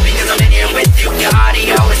will know because I'm in here with you. Your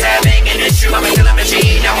audio is having an issue. I'm a killing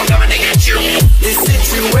machine, now I'm coming to get you. This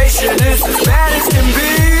situation is as bad as can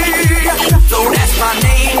be. Don't ask my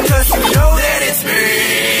name, cause you know that it's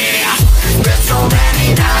me. There's so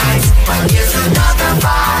many nights, but here's another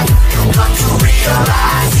fight. You'll come to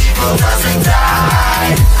realize evil doesn't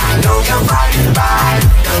die. I know you're frightened by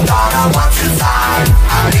the thought of what's inside.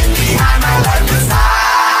 Hiding behind my lifeless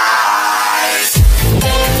eyes.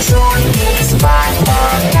 Enjoy these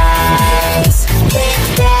final nights. Big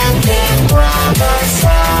bang, big brother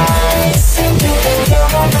size. You think you'll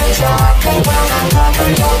never drop, they will not cover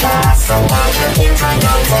your loss. So now you're here trying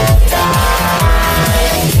not to die.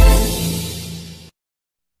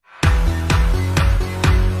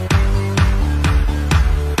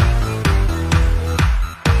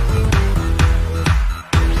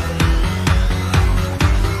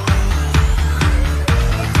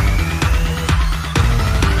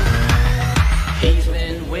 He's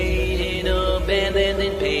been waiting, abandoned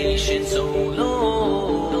and patient so long.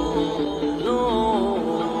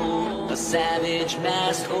 A savage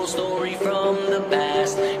masked whole story from the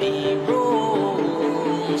past. He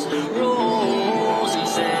rolls. He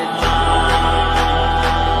said, follow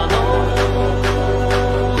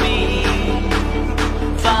me.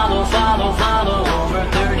 Follow over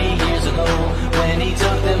 30 years ago when he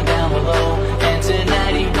took them down below. And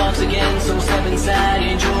tonight he walks again, so step inside,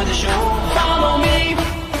 enjoy the show. Follow me,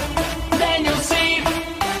 then you'll see.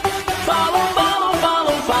 Follow,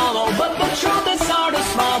 but the truth is hard to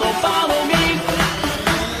swallow. Follow me,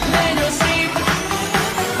 then you'll see.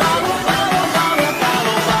 Follow.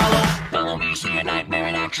 Follow me, see a nightmare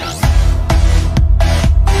in action.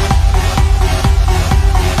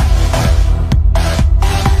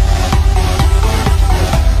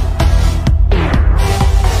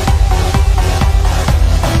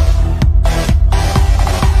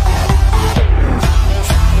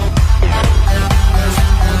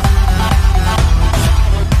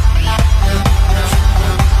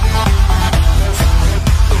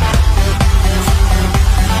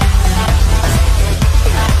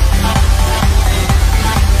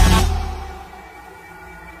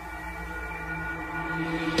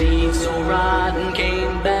 Being so rotten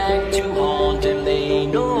came back to haunt him. They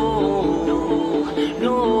know,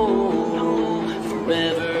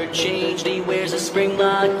 forever changed. He wears a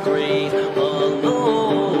spring-locked grave alone.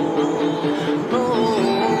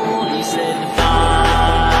 He said,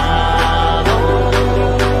 follow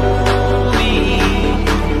me.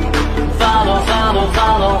 Follow.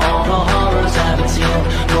 All the horrors haven't seen.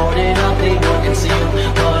 Boarded up, they were concealed.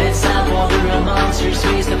 But it's time for the real monsters'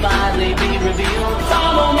 face to finally be revealed.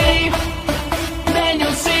 Follow me, then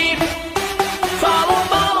you'll see. Follow.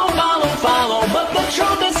 But the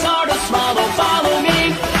truth is hard to swallow. Follow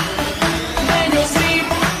me, then you'll see.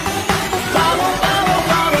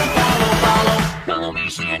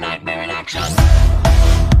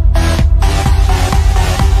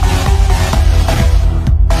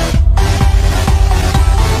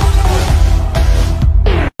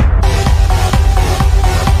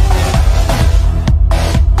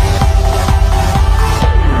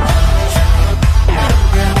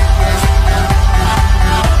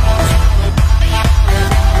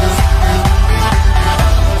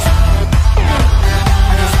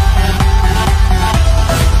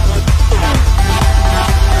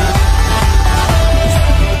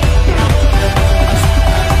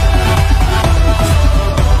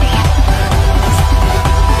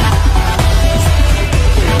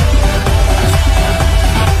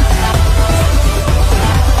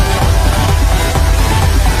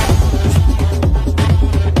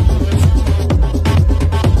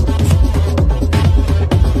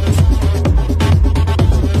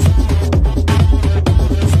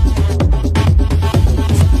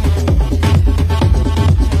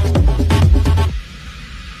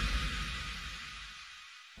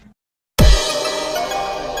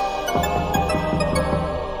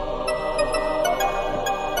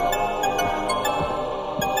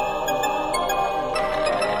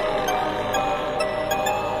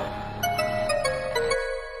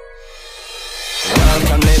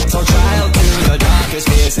 darkest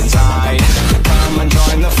fears inside. Come and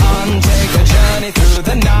join the fun, take a journey through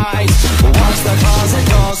the night. Watch the closet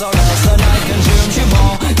doors or else the night consumes you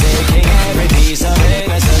more, taking every piece of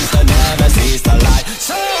innocence that never sees the light.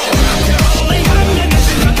 So, you're only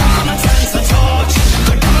ammunition, the common sense, the torch.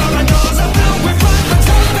 The corridors are filled with blood, but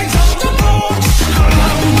something's on the porch. How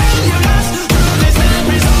long will you last through these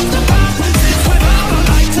memories of the past? Since without a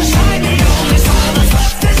light to shine, the only soul that's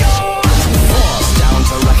left is yours. Forced down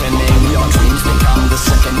to reckoning, your dreams become the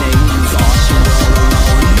sickening. You thought you were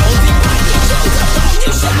alone, no, the package of the thought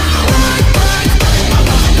you shine.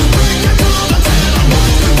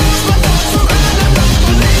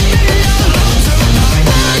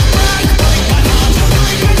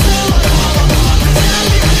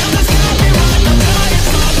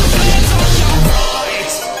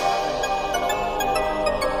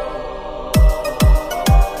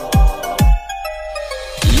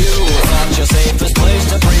 Your safest place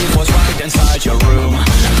to breathe was right inside your room.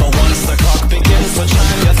 But once the clock begins to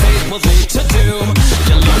chime, your fate will lead to doom.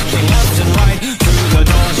 You're looking left and right through the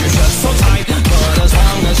doors you shut so tight. But as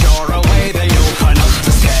long as you're away, they open up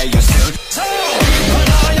to scare you soon. So, but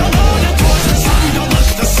now you're loaded towards the sun, don't look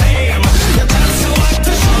the same. Your chance to act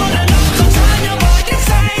is short enough to turn your mind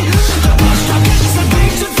insane. The bus stop gets a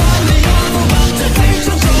patient from the overwhelmed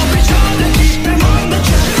patient. So be sure to keep him on the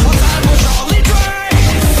train, or time will surely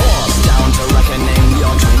drain. Forced down to reckoning,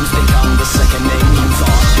 your dreams become the sickening. You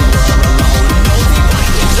thought you were alone, no, the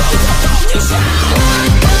package of the thought you shine.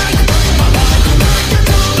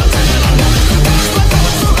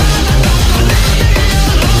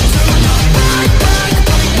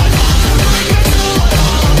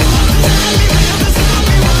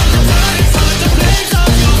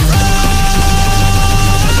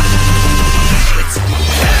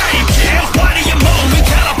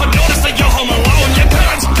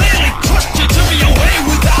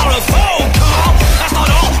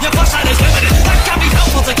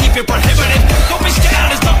 Prohibited. Don't be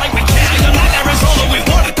scared, it's not like we care. You're not Arizona, we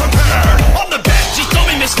want it prepared. On the bench, just don't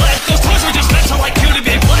be misled. Those toys were just meant to like you to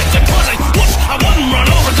be bled. You're causing, whoops, I wouldn't run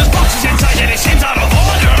over. There's boxes inside and it seems out of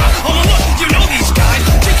order. Oh look, you know these guys.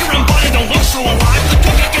 Take your own body, don't look so alive. The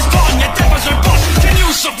cookie is gone, your deppers are gone. Can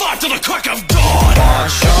you survive till the crack of dawn?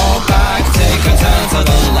 Watch your back, take a turn to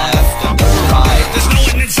the left and the right. There's no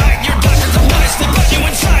one inside, your doctor's a nice. They put you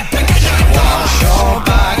inside, pick a knife. Watch your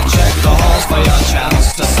back, check the holes for your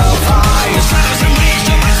chance to survive.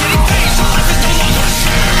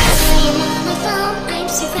 I'm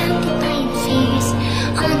surrounded by your fears.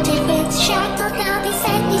 Haunted with shackles, now they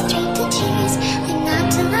set me straight to tears. I'm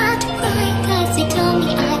not allowed to cry, cause they told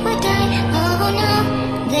me I would die. Oh no,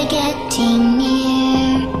 they're getting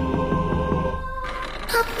near.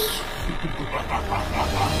 Help me.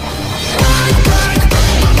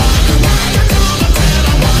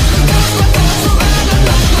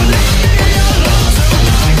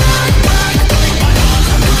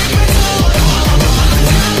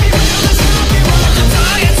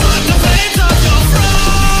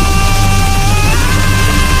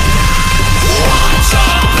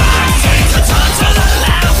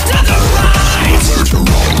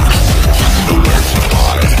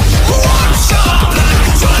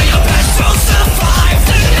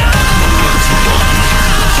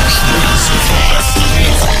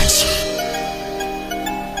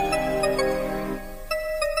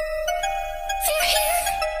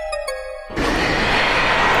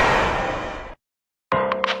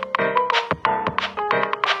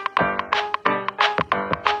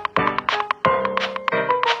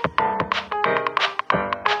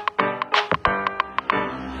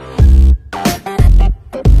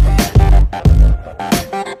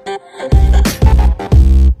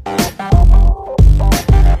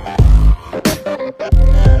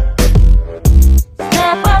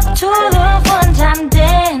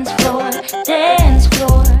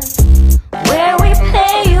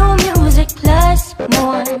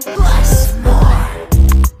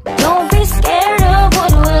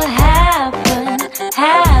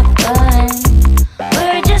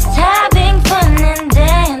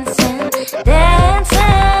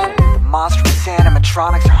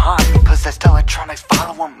 Animatronics are haunting me, possessed electronics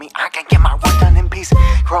following me. I can't get my work done in peace.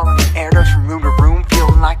 Crawling in air ducts from room to room,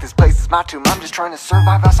 feeling like this place is my tomb. I'm just trying to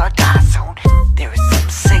survive, else I die soon. There is something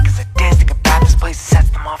sick as sadistic about this place. It sets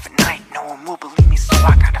them off at night. No one will believe me, so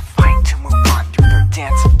I gotta fight to move on through their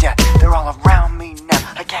dance of death. They're all around me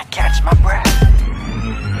now, I can't catch my breath.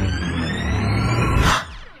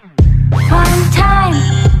 One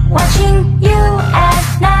time, watching you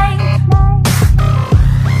at night.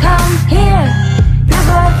 Come here,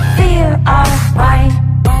 never fear our right.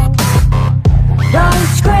 Don't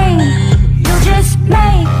scream, you just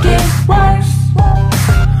make it worse.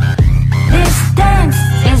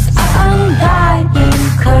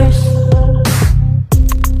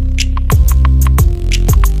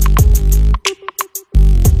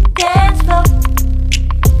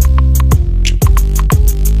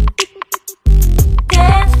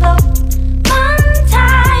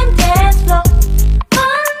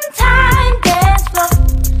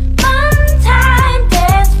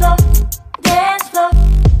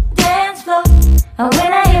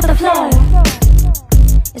 floor.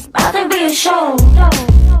 It's about to be a show.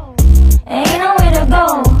 Ain't nowhere to go.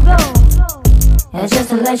 Yeah, just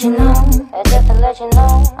to let you know.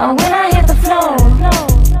 Oh, when I hit the floor,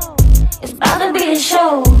 it's about to be a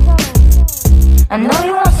show. I know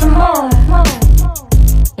you want some more.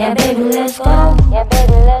 Yeah, baby, let's go.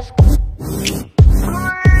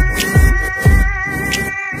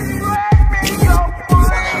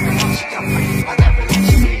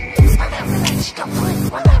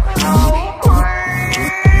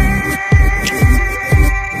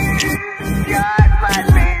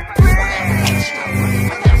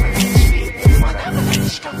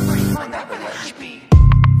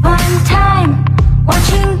 One time,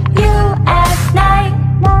 watching you at night.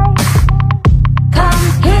 Come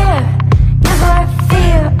here, never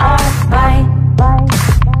fear our fight.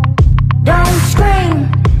 Don't scream,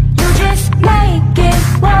 you just make it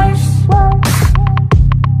worse.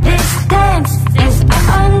 This dance is an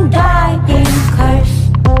undying curse.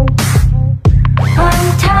 One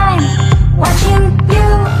time, watching you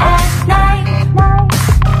at night.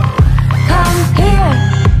 Come here,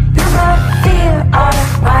 never fear our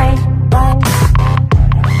fight.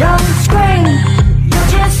 Don't scream, you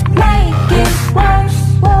just make it worse.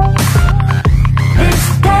 This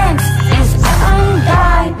dance is an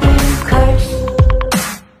undying curse.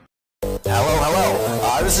 Hello.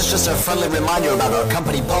 This is just a friendly reminder about our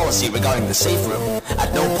company policy regarding the safe room.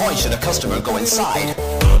 At no point should a customer go inside.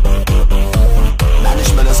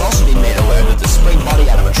 Management has also been made aware that the spring body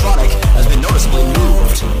animatronic has been noticeably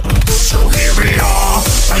moved. So here we are,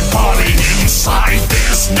 a body inside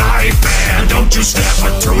this knife, and don't you step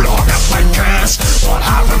for too long at my gas. What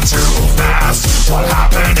happened too fast? What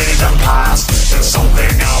happened in the past? There's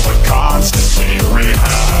something our constantly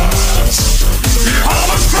rehearse. Behold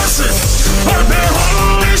aggressive, and they're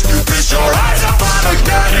unleashed. Feast your eyes upon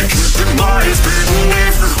organic demise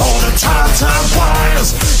beneath all the telltale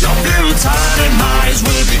wires. Your futile demise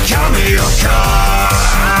will become your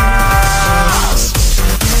cause.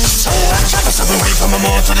 So I try to step away from a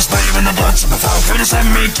more to display when the blood's in the falcon. Send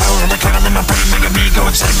me down the curl in my brain, making me go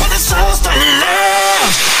insane, but the soul still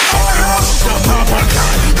lives. Fire up the purple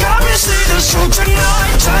guy, got me see the show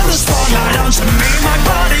tonight. Turn the spotlight onto me, my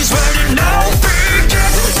body's ready now.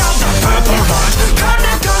 Begin down the purple light,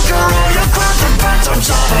 gonna conquer all your quantum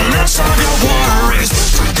phantoms. All the lips of your worries,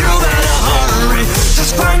 so you better hurry.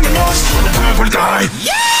 Just bang the noise on the purple guy.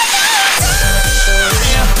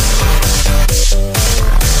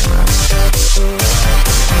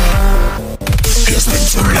 It's been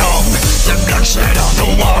too long, the bloodshed on the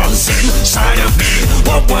walls inside of me.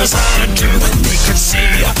 What was I to do when we could see?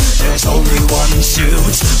 There's only one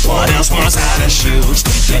suit, what else was I to shoot?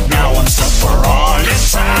 Yet now I'm stuck for all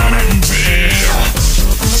eternity.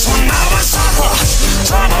 So now I suffer,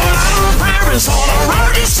 trouble and fear is all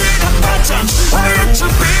around. You see the patterns, I need to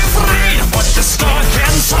be free. But the spark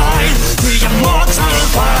inside, the immortal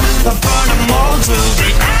fire, the burning all to the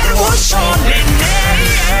end was surely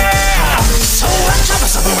near. So I try to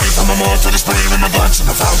step away from a more to display when the blood's in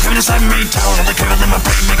the falcon inside me down on the curl in my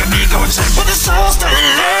brain, making me go insane, but the soul still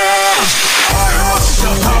lives. Fire up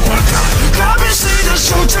the purple guy, got me see the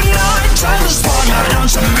show tonight. Turn the spotlight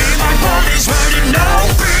onto me, my body's ready now.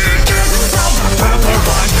 Begin down the purple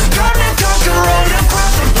light, gonna conquer all your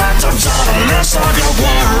purple phantoms. All the less of your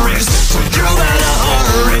worries, so you better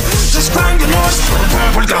hurry. Just bang the noise for the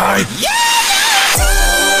purple guy.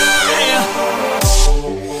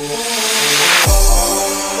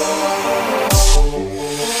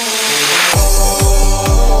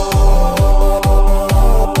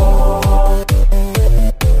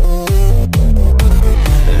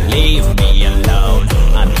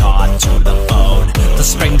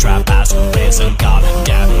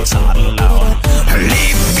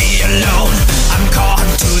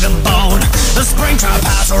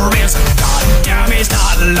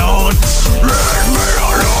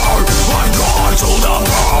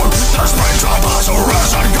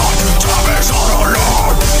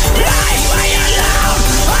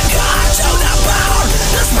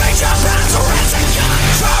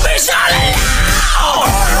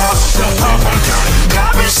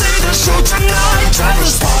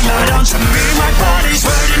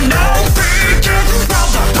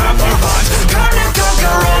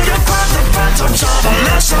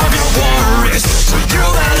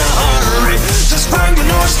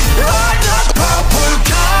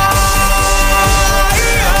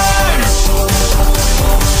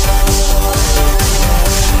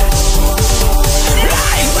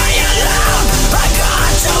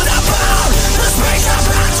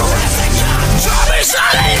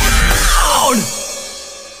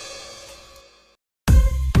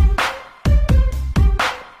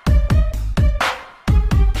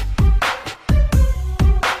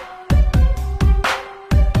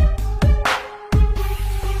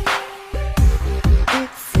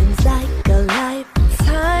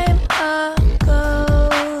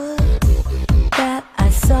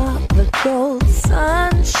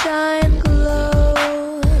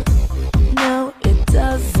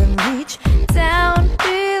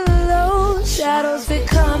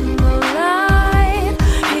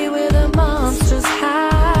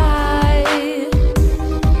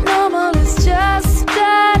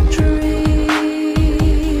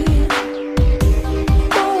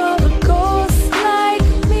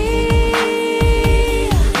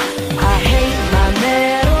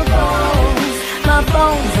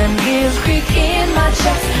 and gears creak in my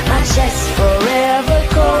chest forever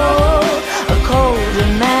cold. A cold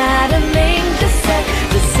and maddening descent,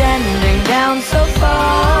 descending down so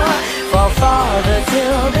far, fall farther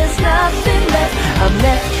till there's nothing left. I'm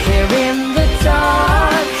left here in the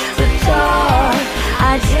dark, the dark.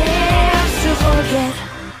 I dance to forget.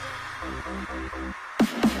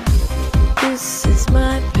 This is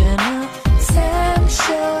my penitentiary,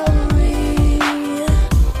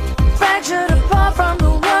 fractured apart from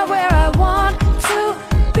the world where I want to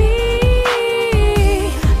be.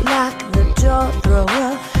 Lock the door, throw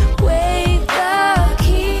away the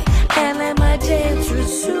key, and let my dance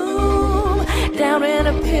resume down in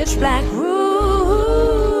a pitch black room.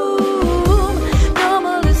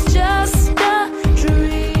 Normal is just a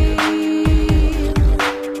dream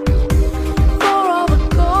for all the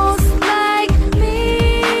ghosts like me.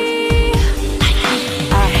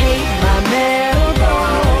 I hate my metal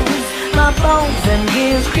bones, my bones and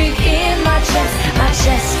gears creak in my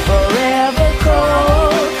chest forever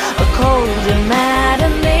cold. A cold and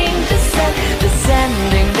maddening descent,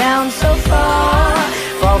 descending down so far,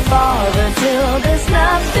 fall farther till there's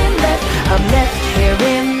nothing left. I'm left here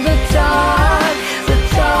in the dark, the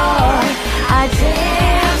dark. I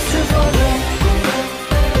dance to forget.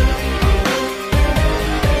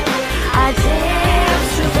 I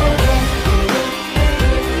dance to forget.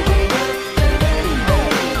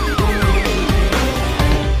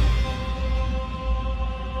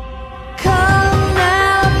 Come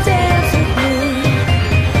now, dance with me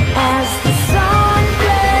as the song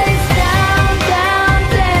plays down, down,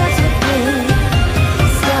 dance with me.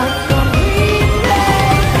 Stuck on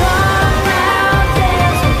replay. Come now,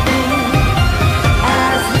 dance with me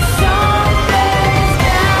as the song plays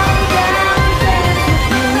down, down, dance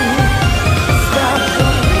with me. Stuck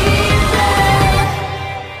on replay.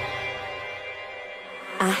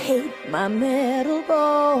 I hate my metal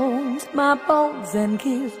bones, my bones and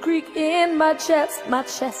gears creak in my chest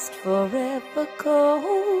forever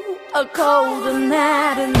cold. A cold and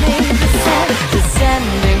maddening descent,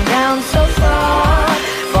 descending down so far,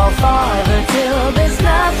 fall farther till there's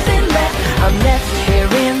nothing left. I'm left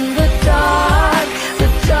here in the dark, the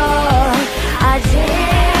dark. I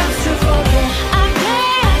dance to forget. I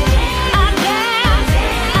dance to forget.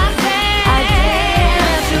 I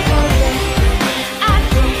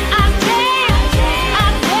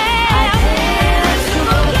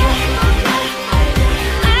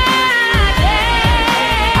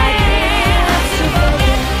dance to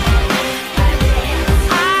forget.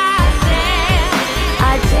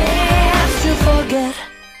 I dance to forget.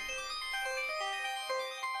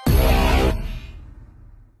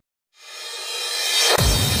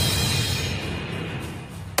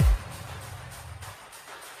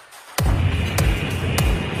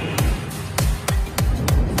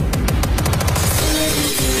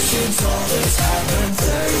 Since all this happened,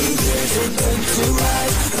 30 years it took to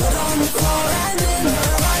rise. Put on the floor and in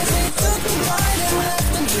her eyes, they took the light and left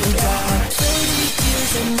them to die. 30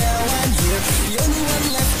 years and now I'm here, the only one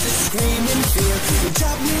left to scream in fear. Your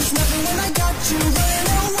job means nothing when I got you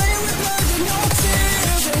running away with blood and no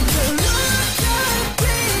tears. And you look at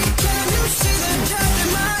me, can you see the death in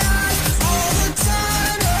my eyes? All the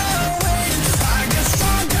time I waited, I get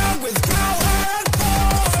stronger with power and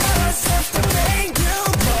force. Myself to make you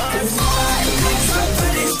mine. My legs are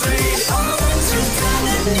pretty straight, all once you're done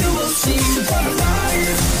and you will see what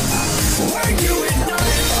life when you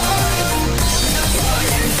ignite fire. That's why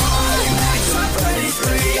you find legs are pretty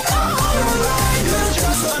straight, all right, you're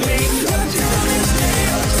just for me. You're doing this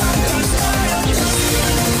deal, time to style you.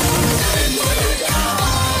 And when you go,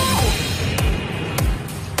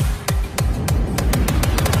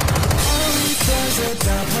 only there's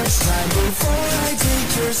that much time before I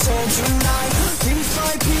take your soul tonight. Piece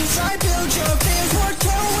by piece I build your fears. What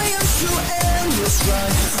can we use to end this run?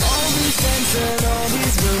 All these fans and all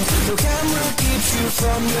these rooms, no camera keeps you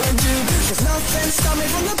from your doom. There's nothing stop me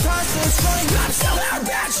from the process running. I'm still there,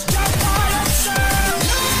 bitch, just part of sound.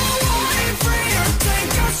 No, I ain't free to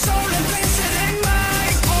take your soul and place it in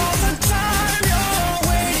mine. All the time you're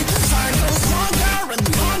waiting, time goes longer and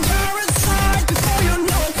longer inside. Before you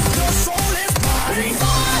know it, your soul is mine.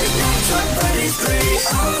 My legs are pretty straight,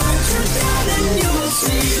 I'll let you down and you will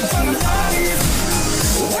see the life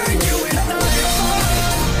when you ignite fire.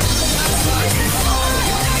 That's why you find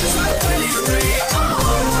your legs are pretty straight, all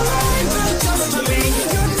right, but just for me.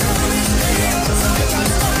 You're doing this deal, time to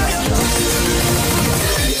style you.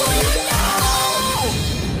 And when you know,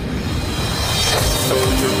 So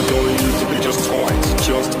you don't need to be just toys,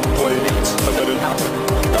 just play it, and let it happen.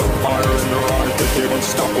 Got fire in your eyes, they came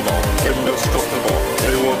unstoppable, indestructible.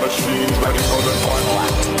 They were machines ready for the final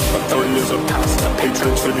act. years have passed, the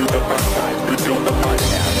patrons tribute the bad guys, we feel the mighty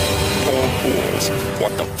hand. Poor fools,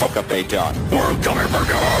 what the fuck have they done? We're coming for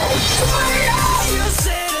you! You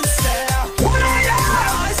sit and stare. What I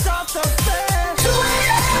know? I stop the fair.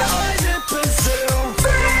 I did pursue.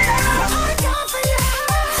 I got for you.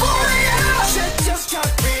 Shit just got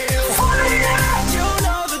real. You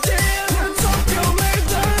know the deal. Let's hope you made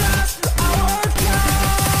the last hour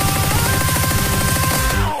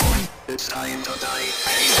count. It's time to die.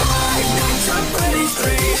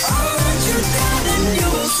 23. I'll let you down and you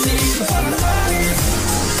will see what life.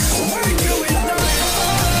 Where you in the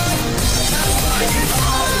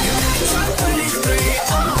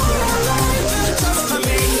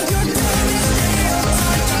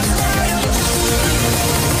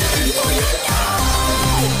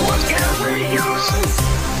What can we use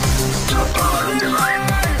to burn the light?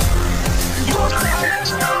 Your time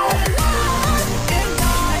is now.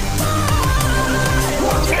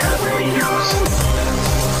 What can we use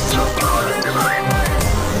to burn the light?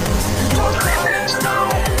 Your time is now.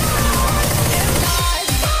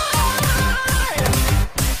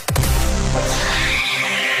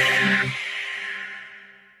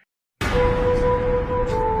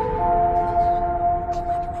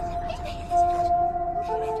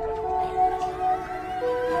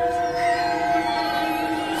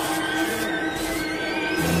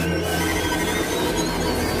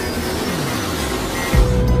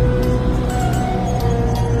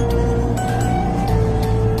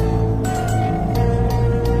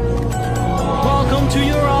 Welcome to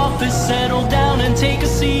your office, settle down and take a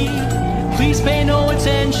seat. Please pay no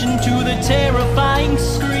attention to the terrifying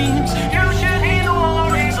screams. You should hear the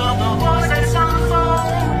warnings of the voice that's on the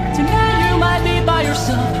phone. Tonight you might be by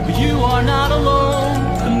yourself, but you are not alone.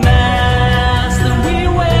 The masks that we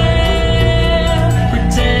wear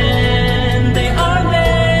pretend they are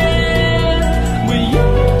there, where you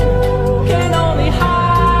can only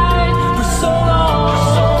hide for so long.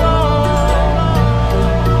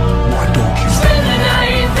 Why don't you Spend the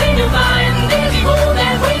night, think you'll find there's evil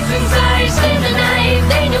that waits inside. Spend the night,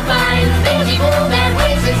 think you'll find there's evil that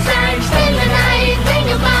waits inside.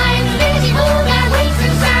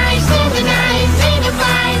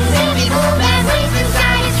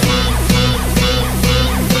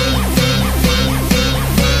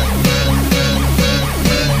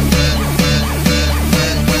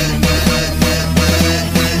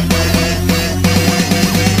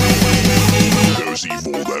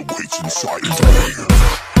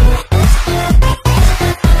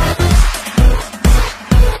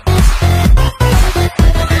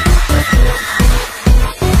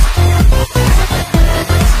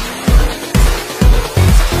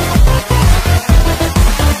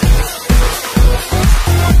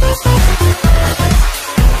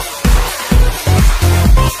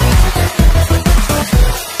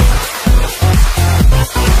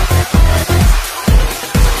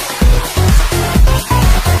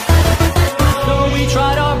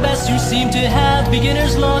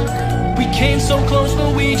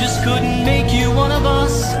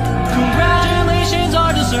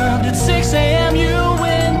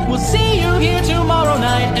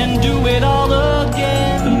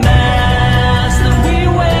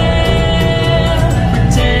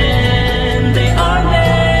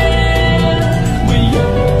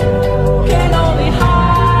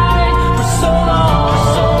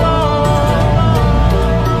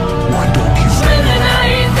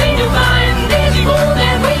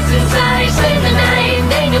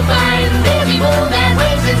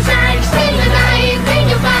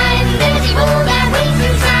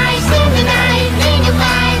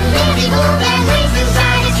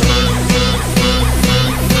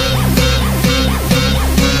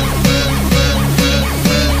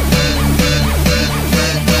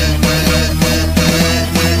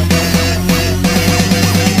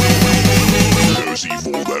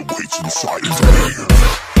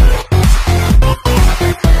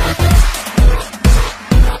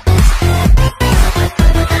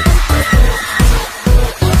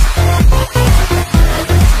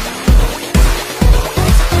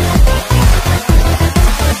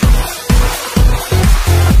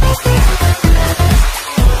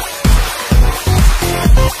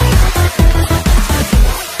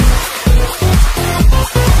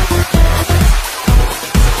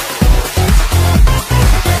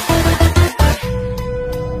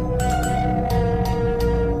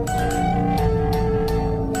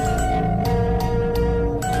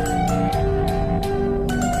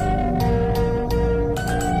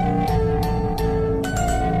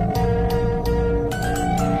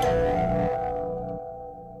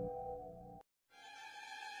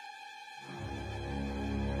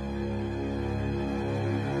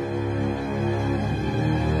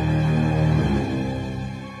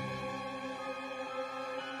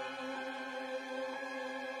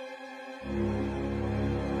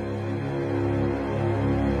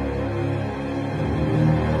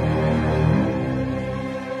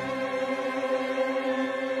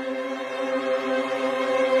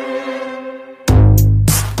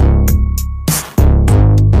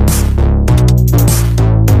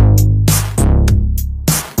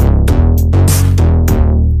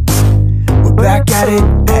 it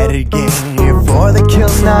at it again. Here for the kill,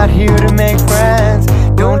 not here to make friends.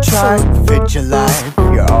 Don't try to fit your life,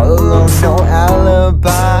 you're all alone, no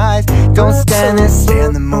alibis. Don't stand there, stay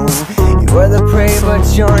on the move. You are the prey, but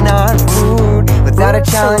you're not food. Without a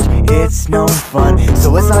challenge, it's no fun.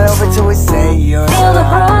 So it's not over till we say you're Feel the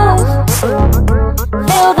groove,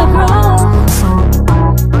 feel the groove,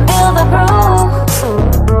 feel the groove,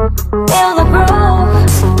 feel the groove.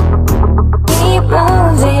 Keep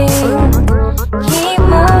moving, keep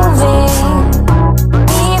moving,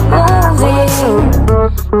 keep moving,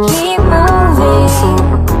 keep moving.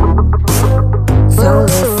 So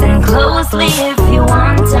listen closely if you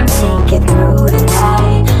want to make it through the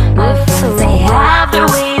night. My friends, they have their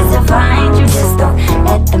ways to find you, just don't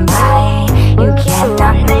let them by. You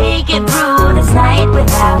cannot make it through this night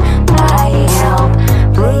without my help.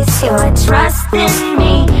 Place your trust in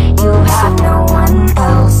me, you have no one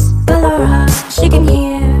else. Laura, she can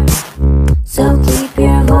hear, so keep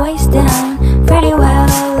your voice down. Pretty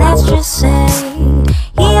well, let's just say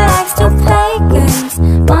he likes to play games.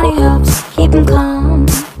 Money helps keep him calm.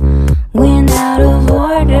 When out of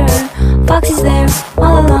order, Foxy's there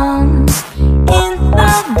all along. In the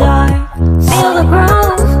dark, feel the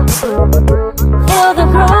groove, feel the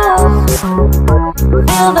groove,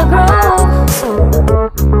 feel the groove,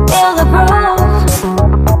 feel the groove.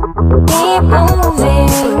 Keep moving,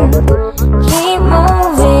 keep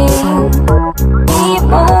moving, keep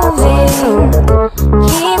moving,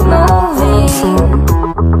 keep moving.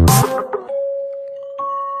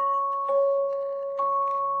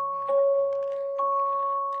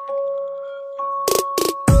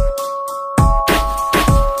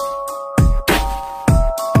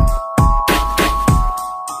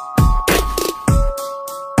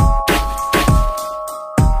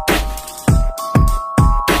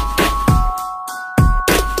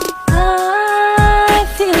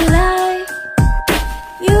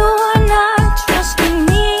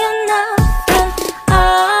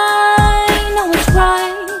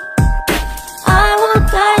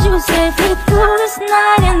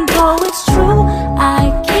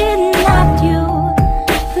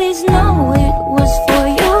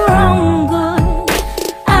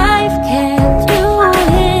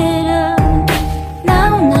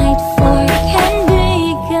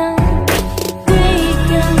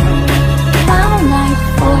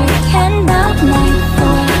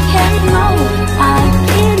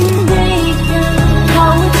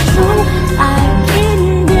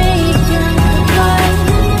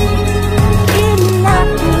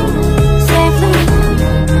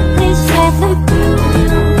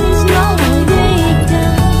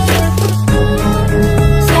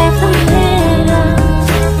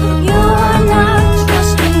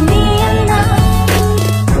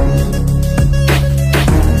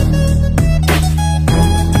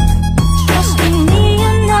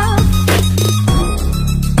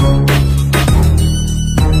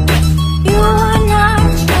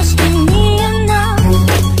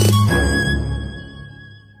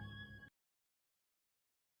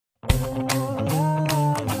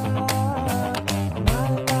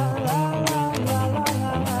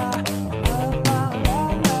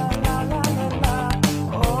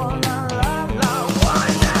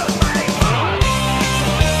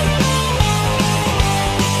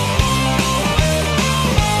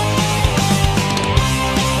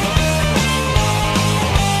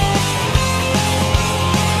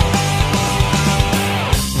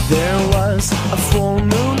 There was a full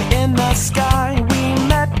moon in the sky. We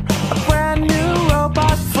met a brand new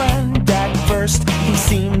robot friend. At first he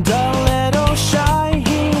seemed a little shy.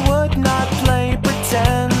 He would not play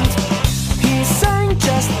pretend. He sang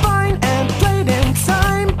just fine and played in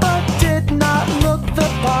time, but did not look the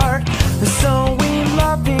part. So we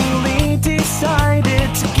lovingly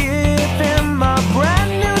decided to give him a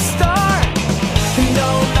brand new start.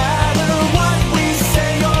 No matter what we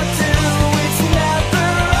say or do, it's never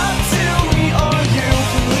up to me or you.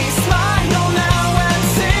 We smile now and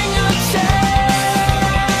sing a cheer.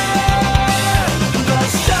 The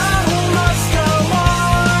show must go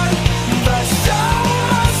on. The show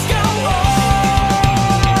must go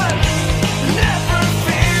on. Never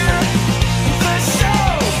fear. The show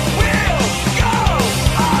will go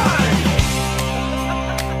on.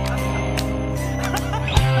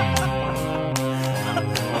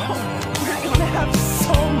 We're gonna have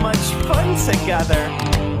so much fun together.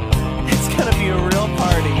 It's gonna be a real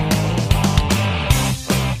party.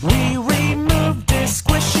 We removed this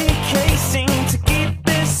squishy casing to keep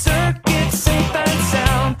this circuit safe and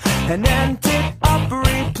sound, and ended up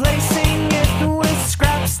replacing it with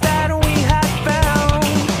scraps that we had found.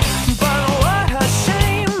 But what a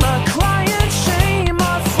shame, a crying shame,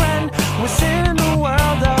 our friend was in the way.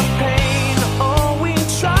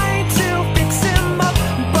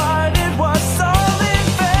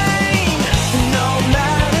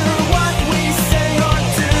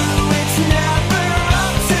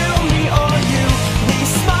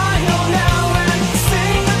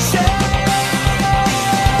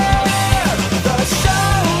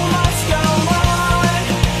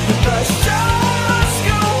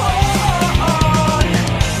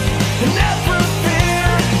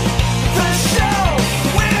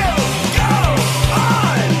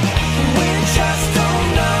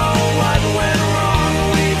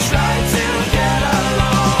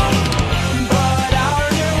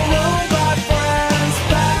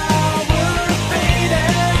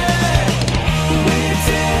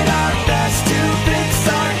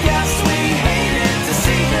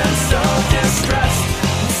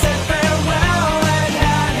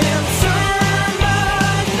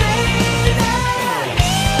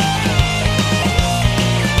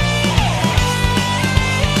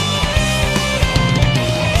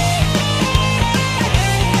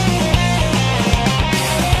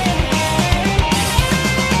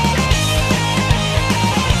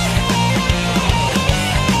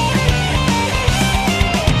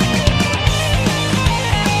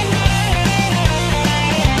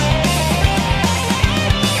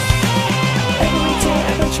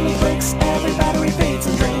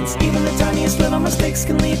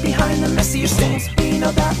 can leave behind the messier stains. We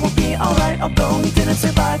know that we'll be alright, although we didn't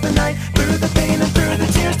survive the night.